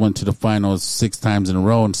teams went to the finals 6 times in a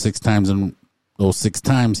row, and 6 times in those 6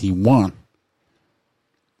 times he won.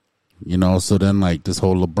 You know, so then like this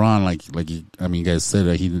whole LeBron, you guys said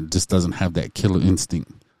that he just doesn't have that killer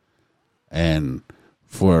instinct. And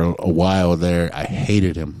for a while there, I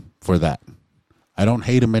hated him for that. I don't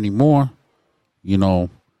hate him anymore. You know,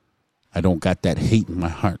 I don't got that hate in my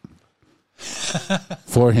heart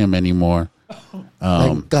for him anymore.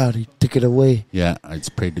 Thank God he took it away. Yeah, I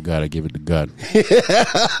just prayed to God. I gave it to God.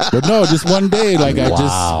 But no, just one day, like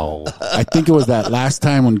I think it was that last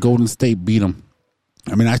time when Golden State beat him.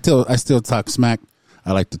 I mean, I still talk smack.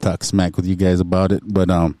 I like to talk smack with you guys about it. But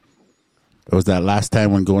it was that last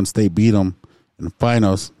time when Golden State beat him in the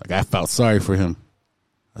finals. Like, I felt sorry for him.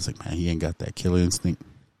 I was like, man, he ain't got that killer instinct.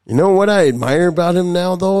 You know what I admire about him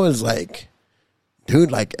now, though, is like,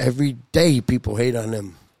 dude, like every day people hate on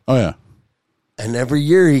him. Oh, yeah. And every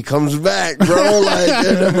year he comes back, bro. Like,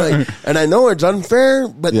 and I'm like, and I know it's unfair,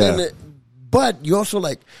 but but you also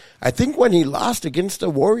like, I think when he lost against the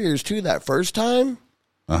Warriors too that first time.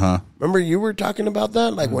 Remember you were talking about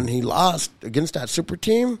that, like when he lost against that super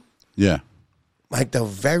team. Yeah. Like the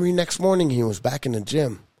very next morning, he was back in the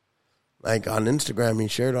gym. Like on Instagram, he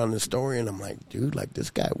shared on his story, and I'm like, dude, like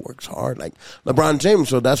this guy works hard, like LeBron James.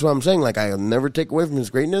 So that's what I'm saying. Like I'll never take away from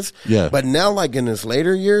his greatness. Yeah. But now, like in his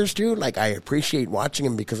later years, too, like I appreciate watching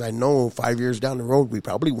him because I know 5 years down the road we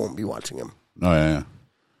probably won't be watching him. Oh yeah.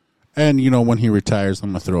 And you know when he retires,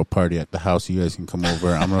 I'm gonna throw a party at the house. You guys can come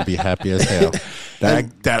over. I'm gonna be happy as hell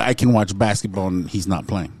that I can watch basketball and he's not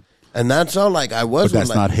playing. And that's all. Like I was. But that's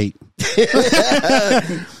like, not hate.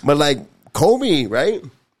 But like Kobe, right?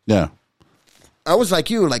 Yeah. I was like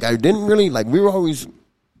you, like I didn't really, like we were always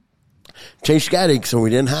Chase Gaddick, so we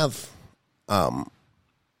didn't have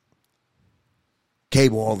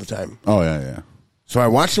cable all the time. Oh, yeah. So I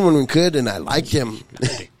watched him when we could, and I liked him.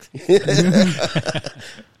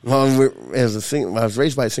 Well, I was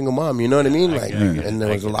raised by a single mom, you know what I mean? Like, and there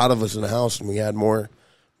was a lot of us in the house, and we had more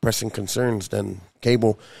pressing concerns than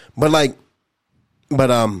cable. But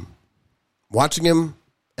watching him,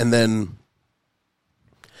 and then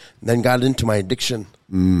got into my addiction.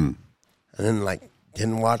 And then, like,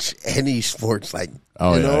 didn't watch any sports, like,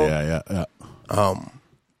 yeah.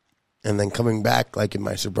 And then coming back, like, in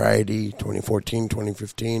my sobriety, 2014,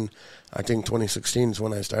 2015, I think 2016 is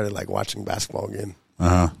when I started, like, watching basketball again.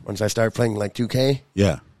 Once I started playing, like, 2K.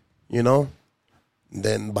 Yeah. You know?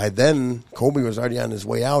 Then, by then, Kobe was already on his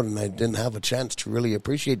way out, and I didn't have a chance to really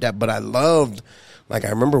appreciate that. But I loved... Like, I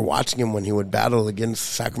remember watching him when he would battle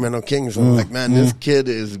against Sacramento Kings. I'm like, man, this kid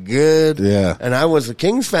is good. Yeah. And I was a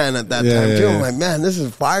Kings fan at that time, too. I'm like, man, this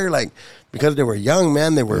is fire. Like, because they were young,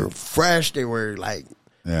 man. They were fresh. They were, like,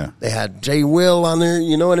 they had Jay Will on there.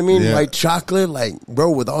 You know what I mean? Yeah. White chocolate, like, bro,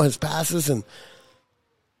 with all his passes. And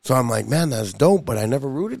so I'm like, man, that's dope. But I never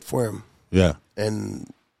rooted for him. Yeah. And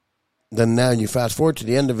then now you fast forward to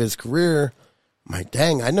the end of his career. I'm like,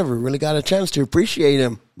 dang, I never really got a chance to appreciate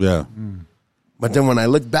him. Yeah. But then when I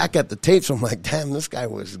look back at the tapes, I'm like, damn, this guy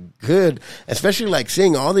was good. Especially like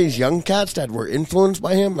seeing all these young cats that were influenced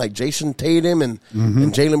by him, like Jason Tatum and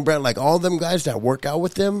Jalen Brown, like all them guys that work out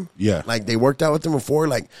with him. Yeah. Like they worked out with him before.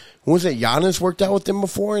 Like, who was it? Giannis worked out with him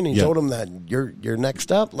before, and he told him that you're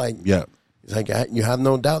next up. Like, he's like, you have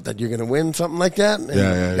no doubt that you're going to win, something like that. And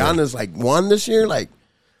Giannis like won this year. Like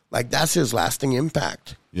that's his lasting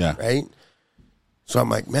impact. Yeah. Right? So I'm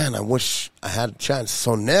like, man, I wish I had a chance.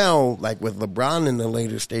 So now, like with LeBron in the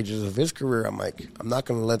later stages of his career, I'm like, I'm not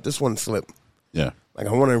going to let this one slip. Yeah. Like,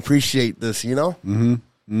 I want to appreciate this, you know?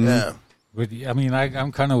 Yeah. But I mean,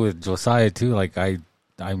 I'm kind of with Josiah too. Like, I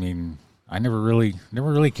mean, I never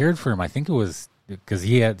really cared for him. I think it was because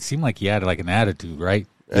seemed like he had like an attitude, right?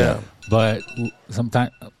 Yeah. But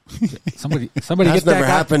sometimes somebody That's get never that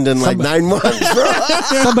happened in like 9 months, bro.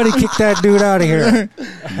 Somebody kick that dude out of here.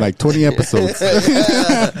 Like 20 episodes.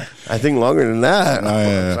 I think longer than that.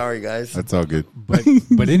 Yeah. Sorry, guys. That's all good.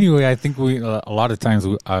 But anyway, I think we a lot of times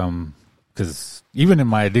because even in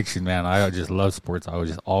my addiction, man, I just love sports. I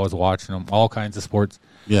was just always watching them, all kinds of sports.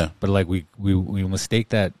 Yeah. But like we mistake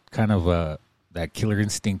that kind of that killer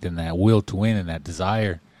instinct and that will to win and that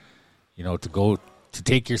desire, to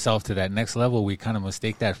take yourself to that next level, we kind of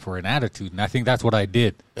mistake that for an attitude. And I think that's what I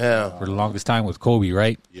did for the longest time with Kobe,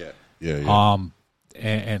 right? Yeah.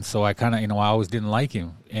 And so I kind of, I always didn't like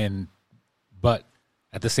him. But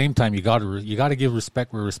at the same time, you got to give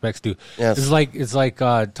respect where respect's due. Yes. It's like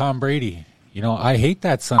Tom Brady. I hate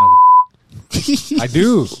that son of a I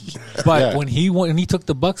do. But when he took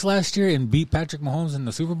the Bucks last year and beat Patrick Mahomes in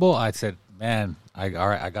the Super Bowl, I said, man, I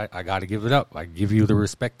got to give it up. I give you the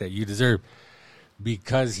respect that you deserve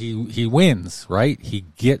because he wins, right? He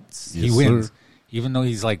wins. Sir. Even though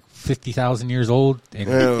he's like 50,000 years old. And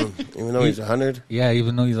even though he's 100? Yeah,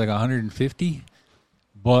 even though he's like 150.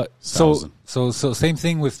 But so same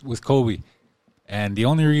thing with Kobe. And the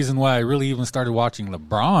only reason why I really even started watching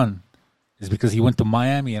LeBron is because he went to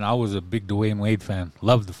Miami, and I was a big Dwayne Wade fan.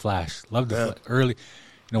 Loved the Flash. Loved the early,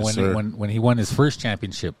 when he won his first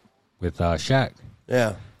championship with Shaq.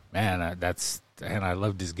 Yeah, man, and I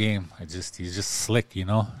loved his game. He's just slick,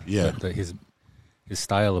 Yeah, his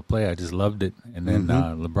style of play, I just loved it. And then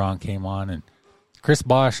LeBron came on, and Chris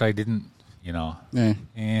Bosh, I didn't,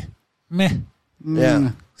 meh.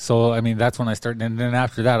 Yeah. So I mean, that's when I started, and then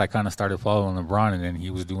after that, I kind of started following LeBron, and then he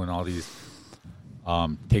was doing all these.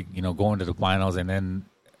 Going to the finals, and then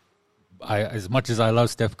as much as I love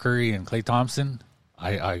Steph Curry and Klay Thompson,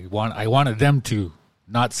 I wanted them to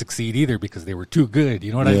not succeed either because they were too good.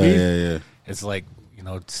 You know what I mean? Yeah. It's like,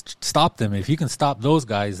 stop them. If you can stop those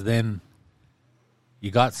guys, then you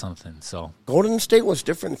got something. So Golden State was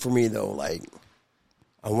different for me though. Like,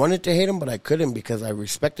 I wanted to hate them, but I couldn't because I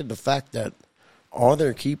respected the fact that all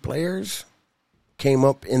their key players came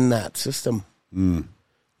up in that system,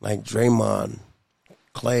 like Draymond.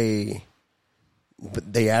 Clay,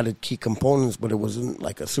 but they added key components, but it wasn't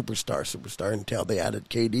like a superstar until they added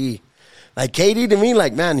KD. Like KD to me,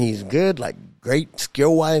 like, man, he's good, like great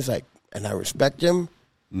skill wise, like, and I respect him.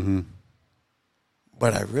 Mm-hmm.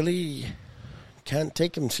 But I really can't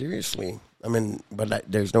take him seriously. I mean, but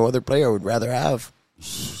there's no other player I would rather have.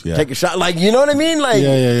 Yeah. Take a shot, like, you know what I mean? Like,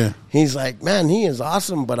 yeah. He's like, man, he is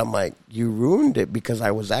awesome, but I'm like, you ruined it because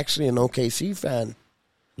I was actually an OKC fan.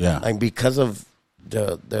 Yeah, like because of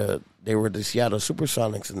they were the Seattle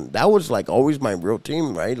Supersonics, and that was like always my real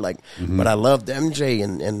team, right? Like, but I loved MJ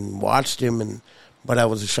and watched him, but I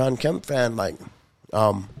was a Sean Kemp fan, like,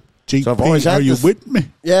 GP, so I've always had you with me?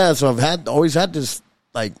 Yeah, so I've always had this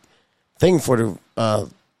like thing for the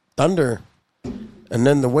Thunder, and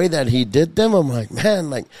then the way that he did them, I'm like, man,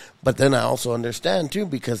 like, but then I also understand too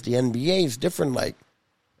because the NBA is different, like,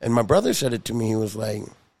 and my brother said it to me. He was like,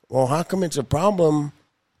 well, how come it's a problem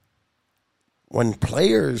when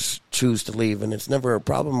players choose to leave, and it's never a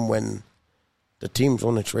problem when the teams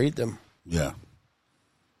want to trade them? Yeah.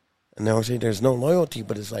 And they always say there's no loyalty,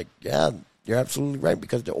 but it's like, yeah, you're absolutely right,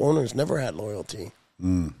 because the owners never had loyalty.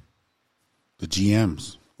 The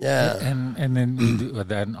GMs. Yeah. And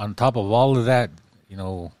then on top of all of that,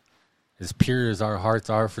 as pure as our hearts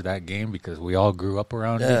are for that game, because we all grew up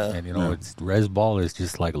around it, and, it's res ball is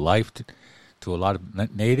just like life to a lot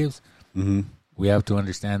of natives. Mm-hmm. We have to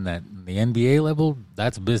understand that the NBA level,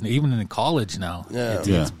 that's business. Even in college now,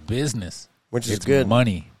 it's business. Which is it's good.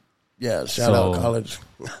 Money. Yeah, shout out college.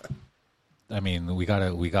 I mean, we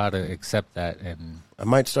gotta accept that, and I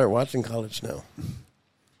might start watching college now.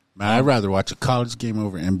 Man, I'd rather watch a college game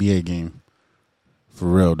over an NBA game. For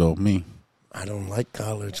real, though, me. I don't like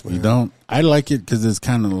college, man. You don't? I like it because it's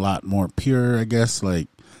kind of a lot more pure, I guess, like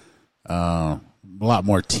a lot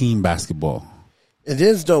more team basketball. It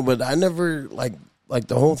is, though, but I never, like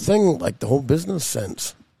the whole thing, like the whole business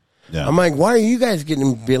sense. Yeah. I'm like, why are you guys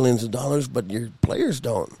getting billions of dollars, but your players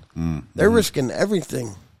don't? They're risking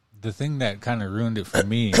everything. The thing that kind of ruined it for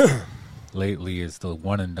me lately is the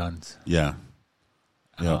one-and-dones. Yeah.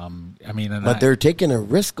 I mean, but they're taking a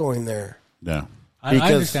risk going there. Yeah. I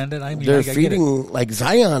understand it. I mean, they're feeding, like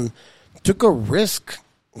Zion took a risk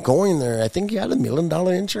going there. I think he had $1 million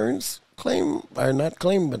insurance claim, or not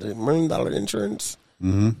claim, but $1 million insurance.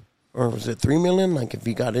 Mm-hmm. Or was it $3 million? Like if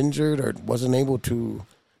he got injured or wasn't able to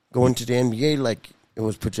go into the NBA, like it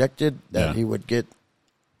was projected that he would get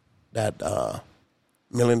that $1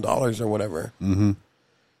 million or whatever. Mm-hmm.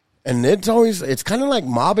 And it's kind of like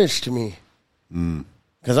mobbish to me.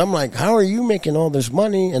 Because I'm like, how are you making all this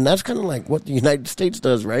money? And that's kind of like what the United States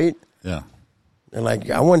does, right? Yeah. They're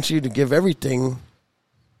like, I want you to give everything.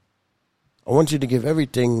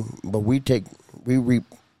 But we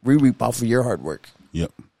reap off of your hard work.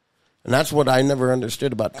 Yep. And that's what I never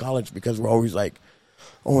understood about college, because we're always like,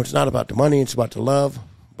 oh, it's not about the money, it's about the love.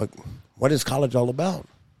 But what is college all about?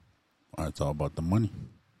 It's all about the money.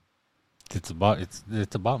 It's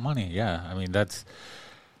about money. Yeah, I mean that's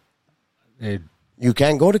it. You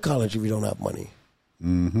can't go to college if you don't have money.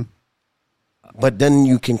 Mm-hmm. But then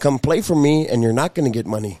you can come play for me, and you're not going to get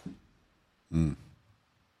money.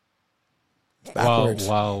 Backwards.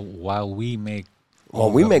 While we make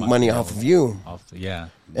money off of you. Yeah.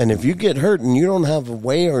 And if you get hurt and you don't have a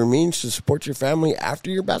way or means to support your family after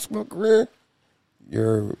your basketball career,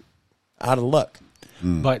 you're out of luck.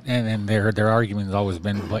 But and their argument has always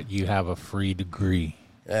been, but you have a free degree.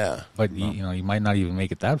 Yeah. But you might not even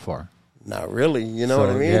make it that far. Not really. You know what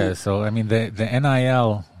I mean? Yeah. So I mean the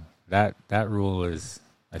NIL that rule is.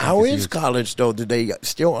 How is college though? Do they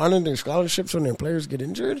still honor their scholarships when their players get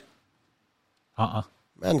injured?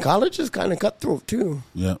 Man, college is kind of cutthroat too.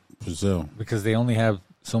 Yeah, for sure. Because they only have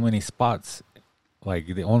so many spots, like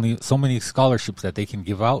so many scholarships that they can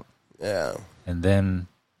give out. Yeah. And then,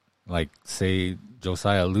 like, say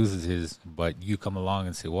Josiah loses his, but you come along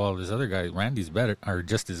and say, well, this other guy, Randy's better or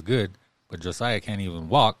just as good, but Josiah can't even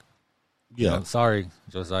walk. Yeah. Sorry,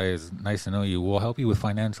 Josiah, it's nice to know you. We'll help you with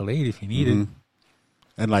financial aid if you need it.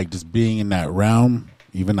 And like just being in that realm,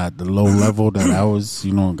 even at the low level that I was,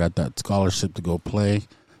 got that scholarship to go play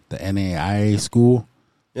the NAIA school.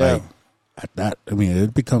 Yeah. Like at that, I mean,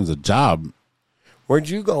 it becomes a job. Where'd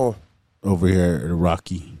you go? Over here at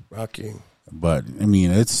Rocky. But, I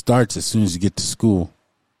mean, it starts as soon as you get to school.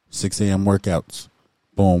 6 a.m. workouts.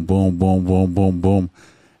 Boom, boom, boom, boom, boom, boom.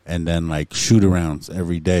 And then, like, shoot-arounds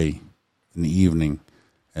every day in the evening.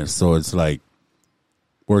 And so it's like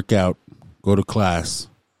workout, go to class,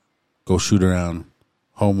 go shoot around,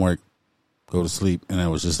 homework, go to sleep. And it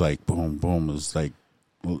was just like, boom, boom. It was like,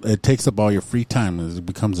 it takes up all your free time. It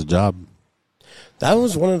becomes a job. That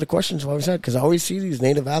was one of the questions I always had, because I always see these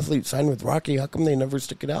native athletes sign with Rocky. How come they never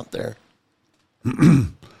stick it out there? I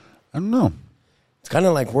don't know. It's kind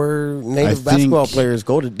of like where native basketball players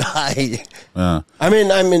go to die. I mean,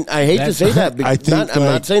 I hate to say that. I'm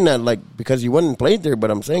not saying that like because you wouldn't play there, but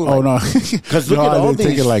I'm saying like, no, because look at all these.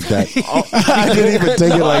 Take it like that. I didn't even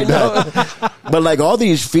take it like that. But like all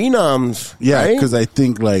these phenoms, yeah, right? Because I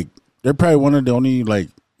think like they're probably one of the only like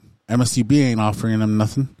MSCB ain't offering them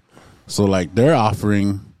nothing. So like they're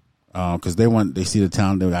offering because they see the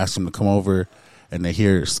talent, they ask them to come over, and they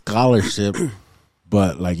hear scholarship.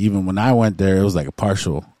 But like even when I went there, it was like a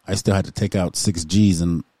partial. I still had to take out 6 G's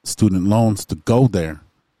in student loans to go there.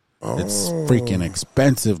 It's freaking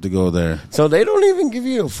expensive to go there. So they don't even give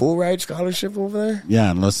you a full ride scholarship over there? Yeah,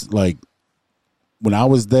 unless like when I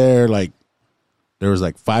was there, like there was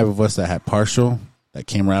like 5 of us that had partial that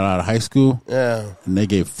came right out of high school. Yeah, and they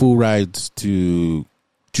gave full rides to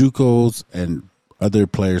JUCOs and other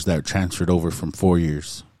players that transferred over from 4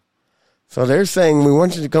 years. So they're saying, we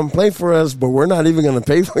want you to come play for us, but we're not even going to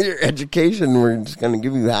pay for your education. We're just going to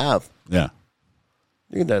give you half. Yeah.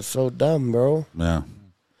 Dude, that's so dumb, bro. Yeah.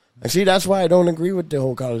 And see, that's why I don't agree with the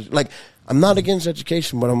whole college. Like, I'm not against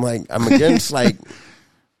education, but I'm against, like...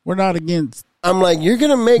 We're not against... I'm like, you're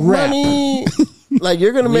going to make money. Like,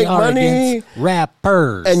 you're going to make money.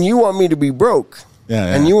 Rappers. And you want me to be broke. Yeah,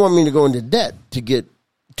 yeah. And you want me to go into debt to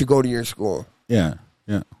go to your school. Yeah,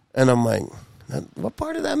 yeah. And I'm like... What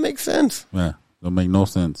part of that makes sense? Yeah, don't make no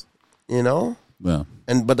sense. You know? Yeah.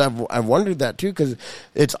 But I've wondered that too, because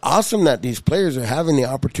it's awesome that these players are having the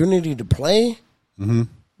opportunity to play. Mm-hmm.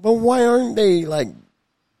 But why aren't they like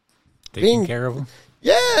taking care of them?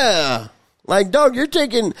 Yeah, like dog, you're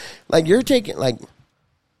taking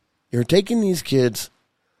these kids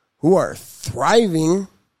who are thriving,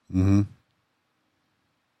 and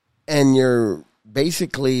you're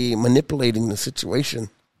basically manipulating the situation.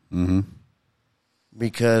 Mm-hmm.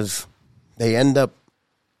 Because they end up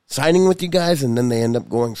signing with you guys and then they end up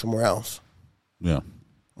going somewhere else. Yeah.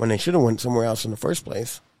 When they should have went somewhere else in the first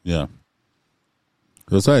place. Yeah.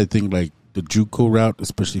 That's why I think like the JUCO route,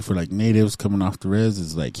 especially for like natives coming off the res,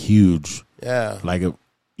 is like huge. Yeah. Like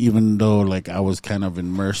even though like I was kind of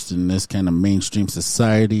immersed in this kind of mainstream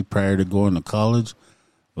society prior to going to college,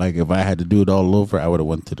 like if I had to do it all over, I would have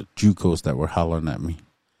went to the JUCOs that were hollering at me.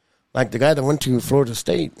 Like the guy that went to Florida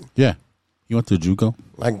State. Yeah. He went to JUCO.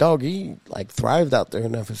 Like, dog, he, like, thrived out there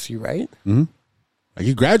in FSU, right? Mm-hmm. Like,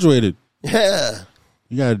 he graduated. Yeah.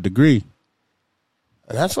 He got a degree.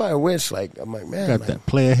 And that's why I wish, like, I'm like, man. Got that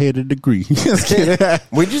player-hated degree.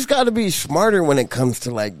 We just got to be smarter when it comes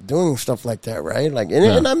to, like, doing stuff like that, right? Like,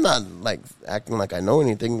 and I'm not, like, acting like I know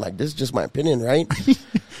anything. Like, this is just my opinion, right?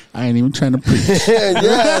 I ain't even trying to preach.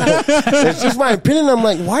 Yeah. It's just my opinion. I'm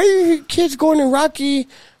like, why are your kids going to Rocky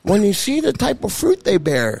when you see the type of fruit they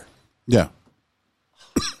bear? Yeah.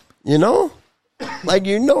 You know? Like,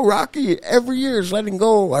 Rocky every year is letting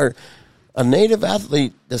go, or a native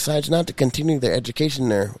athlete decides not to continue their education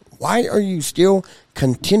there, why are you still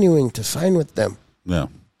continuing to sign with them? Yeah.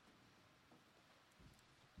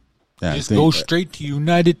 Just go straight to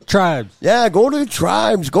United Tribes. Yeah, go to the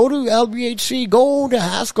Tribes. Go to LBHC. Go to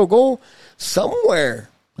Haskell. Go somewhere.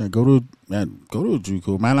 Yeah, go to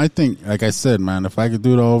JUCO, man. I think, like I said, man, if I could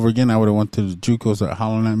do it all over again, I would have went to the JUCOs that are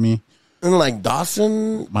hollering at me. And like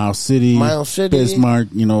Dawson, Miles City, Bismarck,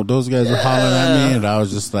 those guys were hollering at me, and I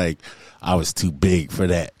was just like, I was too big for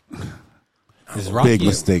that. Big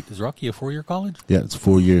mistake. Is Rocky a 4-year college? Yeah, it's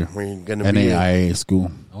 4-year. We're gonna NAIA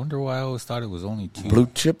school. I wonder why I always thought it was only 2. Blue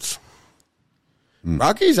Chips.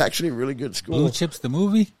 Rocky's actually a really good school. Blue Chips, the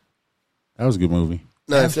movie? That was a good movie.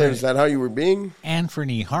 No, is that how you were being?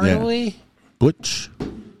 Anthony Hardaway? Yeah. Butch.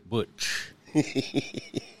 That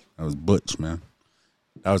was Butch, man.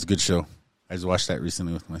 That was a good show. I just watched that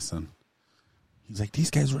recently with my son. He's like,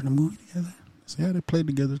 these guys were in a movie together? I said, yeah, they played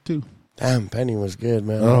together too. Damn, Penny was good,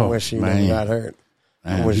 man. Oh, I wish he never got hurt.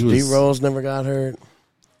 I wish D-Rose never got hurt.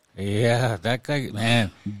 Yeah, that guy,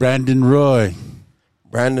 man. Brandon Roy.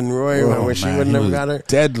 I wish he would never got hurt.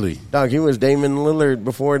 Deadly. Dog, he was Damon Lillard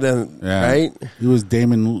before then, right? He was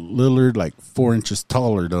Damon Lillard, like 4 inches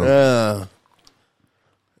taller, though. Yeah.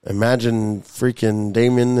 Imagine freaking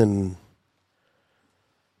Damon and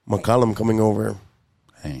McCollum coming over.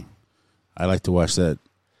 Hey, I like to watch that.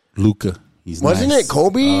 Luka, Wasn't nice. it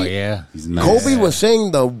Kobe? Oh, yeah. He's nice. Kobe was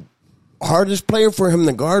saying the hardest player for him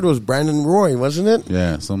to guard was Brandon Roy, wasn't it?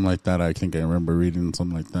 Yeah, something like that. I think I remember reading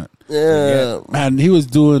something like that. Yeah. Man, he was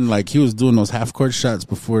doing those half court shots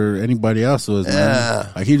before anybody else was, man.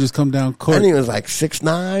 Yeah. Like he just come down court. And he was like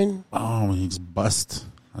 6'9". Oh, he just bust.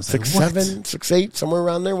 6'7", 6'8", somewhere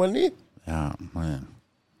around there, wasn't he? Yeah, man.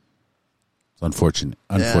 It's unfortunate.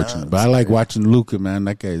 Yeah, but I like watching Luka, man.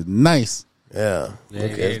 That guy is nice. Yeah.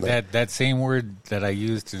 That same word that I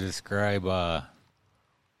used to describe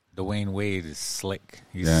Dwayne Wade is slick.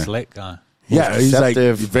 He's slick, huh? Yeah, he's like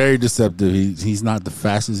very deceptive. He's not the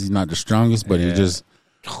fastest, he's not the strongest, but he just,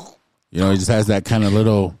 he just has that kind of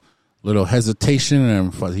little hesitation,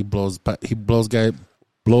 and he blows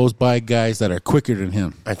by guys that are quicker than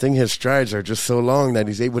him. I think his strides are just so long that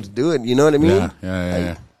he's able to do it. You know what I mean?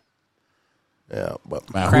 Yeah. Yeah, but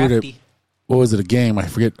what was it? A game? I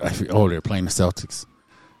forget. Oh, they were playing the Celtics.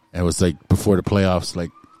 And it was like before the playoffs. Like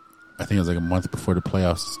I think it was like a month before the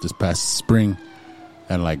playoffs this past spring.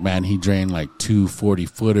 And like, man, he drained like 2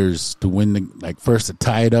 40-footers to win first to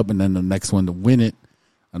tie it up, and then the next one to win it.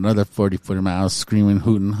 Another 40-footer. Man, I was screaming,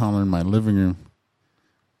 hooting, hollering in my living room.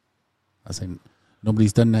 I was saying,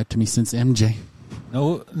 nobody's done that to me since MJ.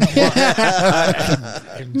 No.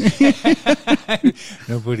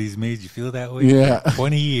 Nobody's made you feel that way. Yeah,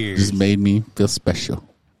 20 years just made me feel special.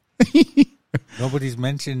 Nobody's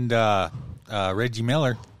mentioned Reggie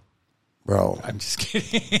Miller, bro. I'm just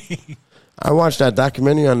kidding. I watched that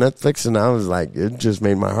documentary on Netflix, and I was like, it just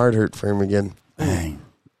made my heart hurt for him again. Dang.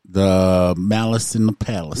 The Malice in the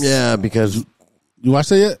Palace. Yeah, because you watched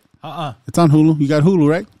that yet? It's on Hulu. You got Hulu,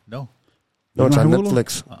 right? No, it's on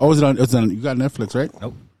Netflix. Oh, is it on? It's on. You got Netflix, right?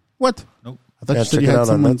 Nope. What? Nope. I thought you said check you it had out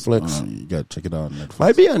on Netflix. Oh, you got to check it out on Netflix.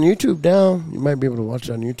 Might be on YouTube now. You might be able to watch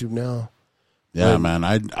it on YouTube now. Yeah, man.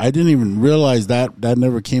 I didn't even realize that. That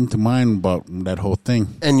never came to mind about that whole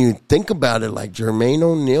thing. And you think about it, like Jermaine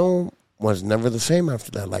O'Neal was never the same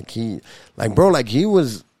after that. He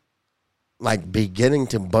was like beginning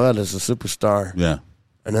to bud as a superstar. Yeah.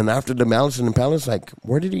 And then after the Malice in the Palace, like,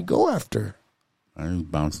 where did he go after? He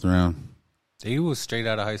bounced around. He was straight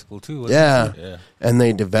out of high school too. Yeah. And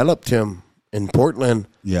they developed him in Portland.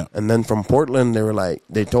 Yeah. And then from Portland,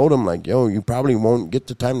 they told him like, yo, you probably won't get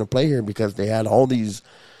the time to play here because they had all these.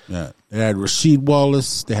 Yeah. They had Rasheed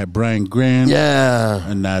Wallace. They had Brian Grant. Yeah.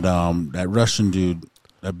 And that Russian dude,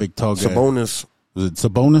 that big tall guy. Sabonis. Was it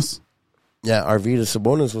Sabonis? Yeah. Arvydas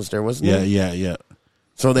Sabonis was there, wasn't he? Yeah.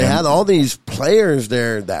 So they had all these players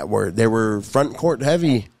there that were front court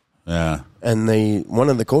heavy. Yeah. And one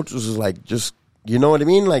of the coaches was like, just, you know what I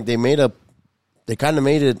mean? Like they kind of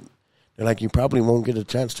made it. They're like, you probably won't get a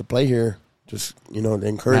chance to play here. Just, they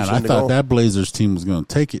encourage him to go. I thought that Blazers team was going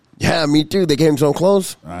to take it. Yeah, me too. They came so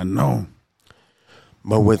close. I know.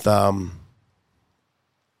 But with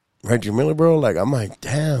Reggie Miller, bro, like, I'm like,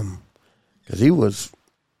 damn. Because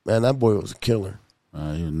that boy was a killer.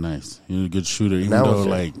 He was nice. He was a good shooter, even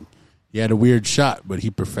though, he had a weird shot, but he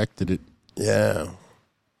perfected it. Yeah.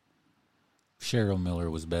 Cheryl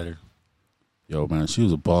Miller was better. Yo, man, she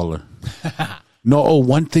was a baller. No,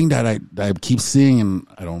 one thing that I keep seeing, and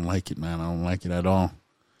I don't like it, man. I don't like it at all.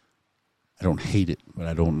 I don't hate it, but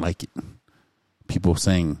I don't like it. People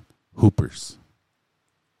saying hoopers.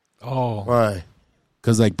 Oh. Why?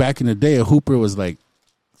 Because, like, back in the day, a hooper was, like,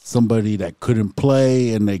 somebody that couldn't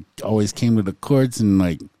play, and they always came to the courts and,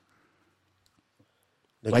 like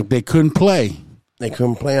they couldn't play. They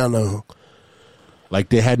couldn't play on the... Like,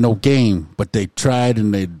 they had no game, but they tried,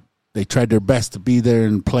 and they tried their best to be there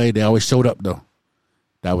and play. They always showed up, though.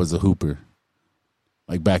 That was a hooper,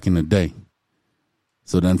 like, back in the day.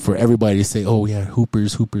 So then for everybody to say, oh, yeah,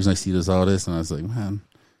 hoopers, I see this, all this, and I was like, man,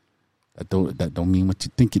 that don't mean what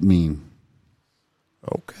you think it mean.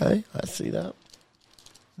 Okay, I see that.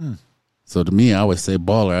 So to me, I always say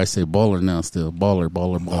baller. I say baller now still. Baller.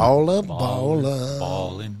 Baller.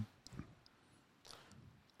 Balling.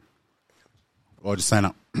 Or just sign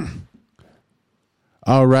up.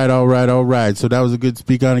 All right. So that was a good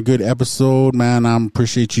speak on a good episode, man. I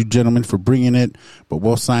appreciate you gentlemen for bringing it. But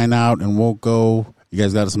we'll sign out and we'll go. You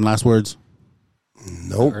guys got some last words?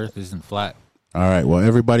 Nope. The Earth isn't flat. All right. Well,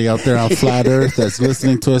 everybody out there on Flat Earth that's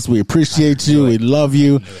listening to us, we appreciate you. We love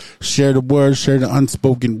you. Share the word. Share the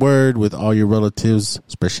unspoken word with all your relatives,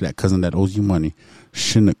 especially that cousin that owes you money.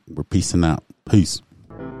 Chinook, we're peacing out. Peace.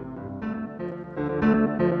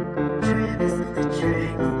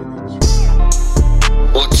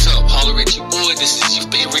 What's up? Holler at your boy. This is your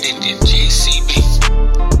favorite Indian, JCB.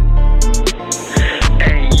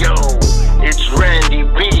 Hey, yo. It's Randy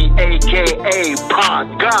B, a.k.a. Pop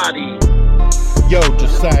Gotti. Yo,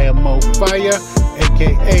 Josiah Mo Fire,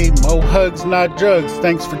 a.k.a. Mo Hugs Not Drugs.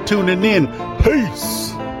 Thanks for tuning in.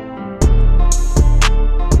 Peace.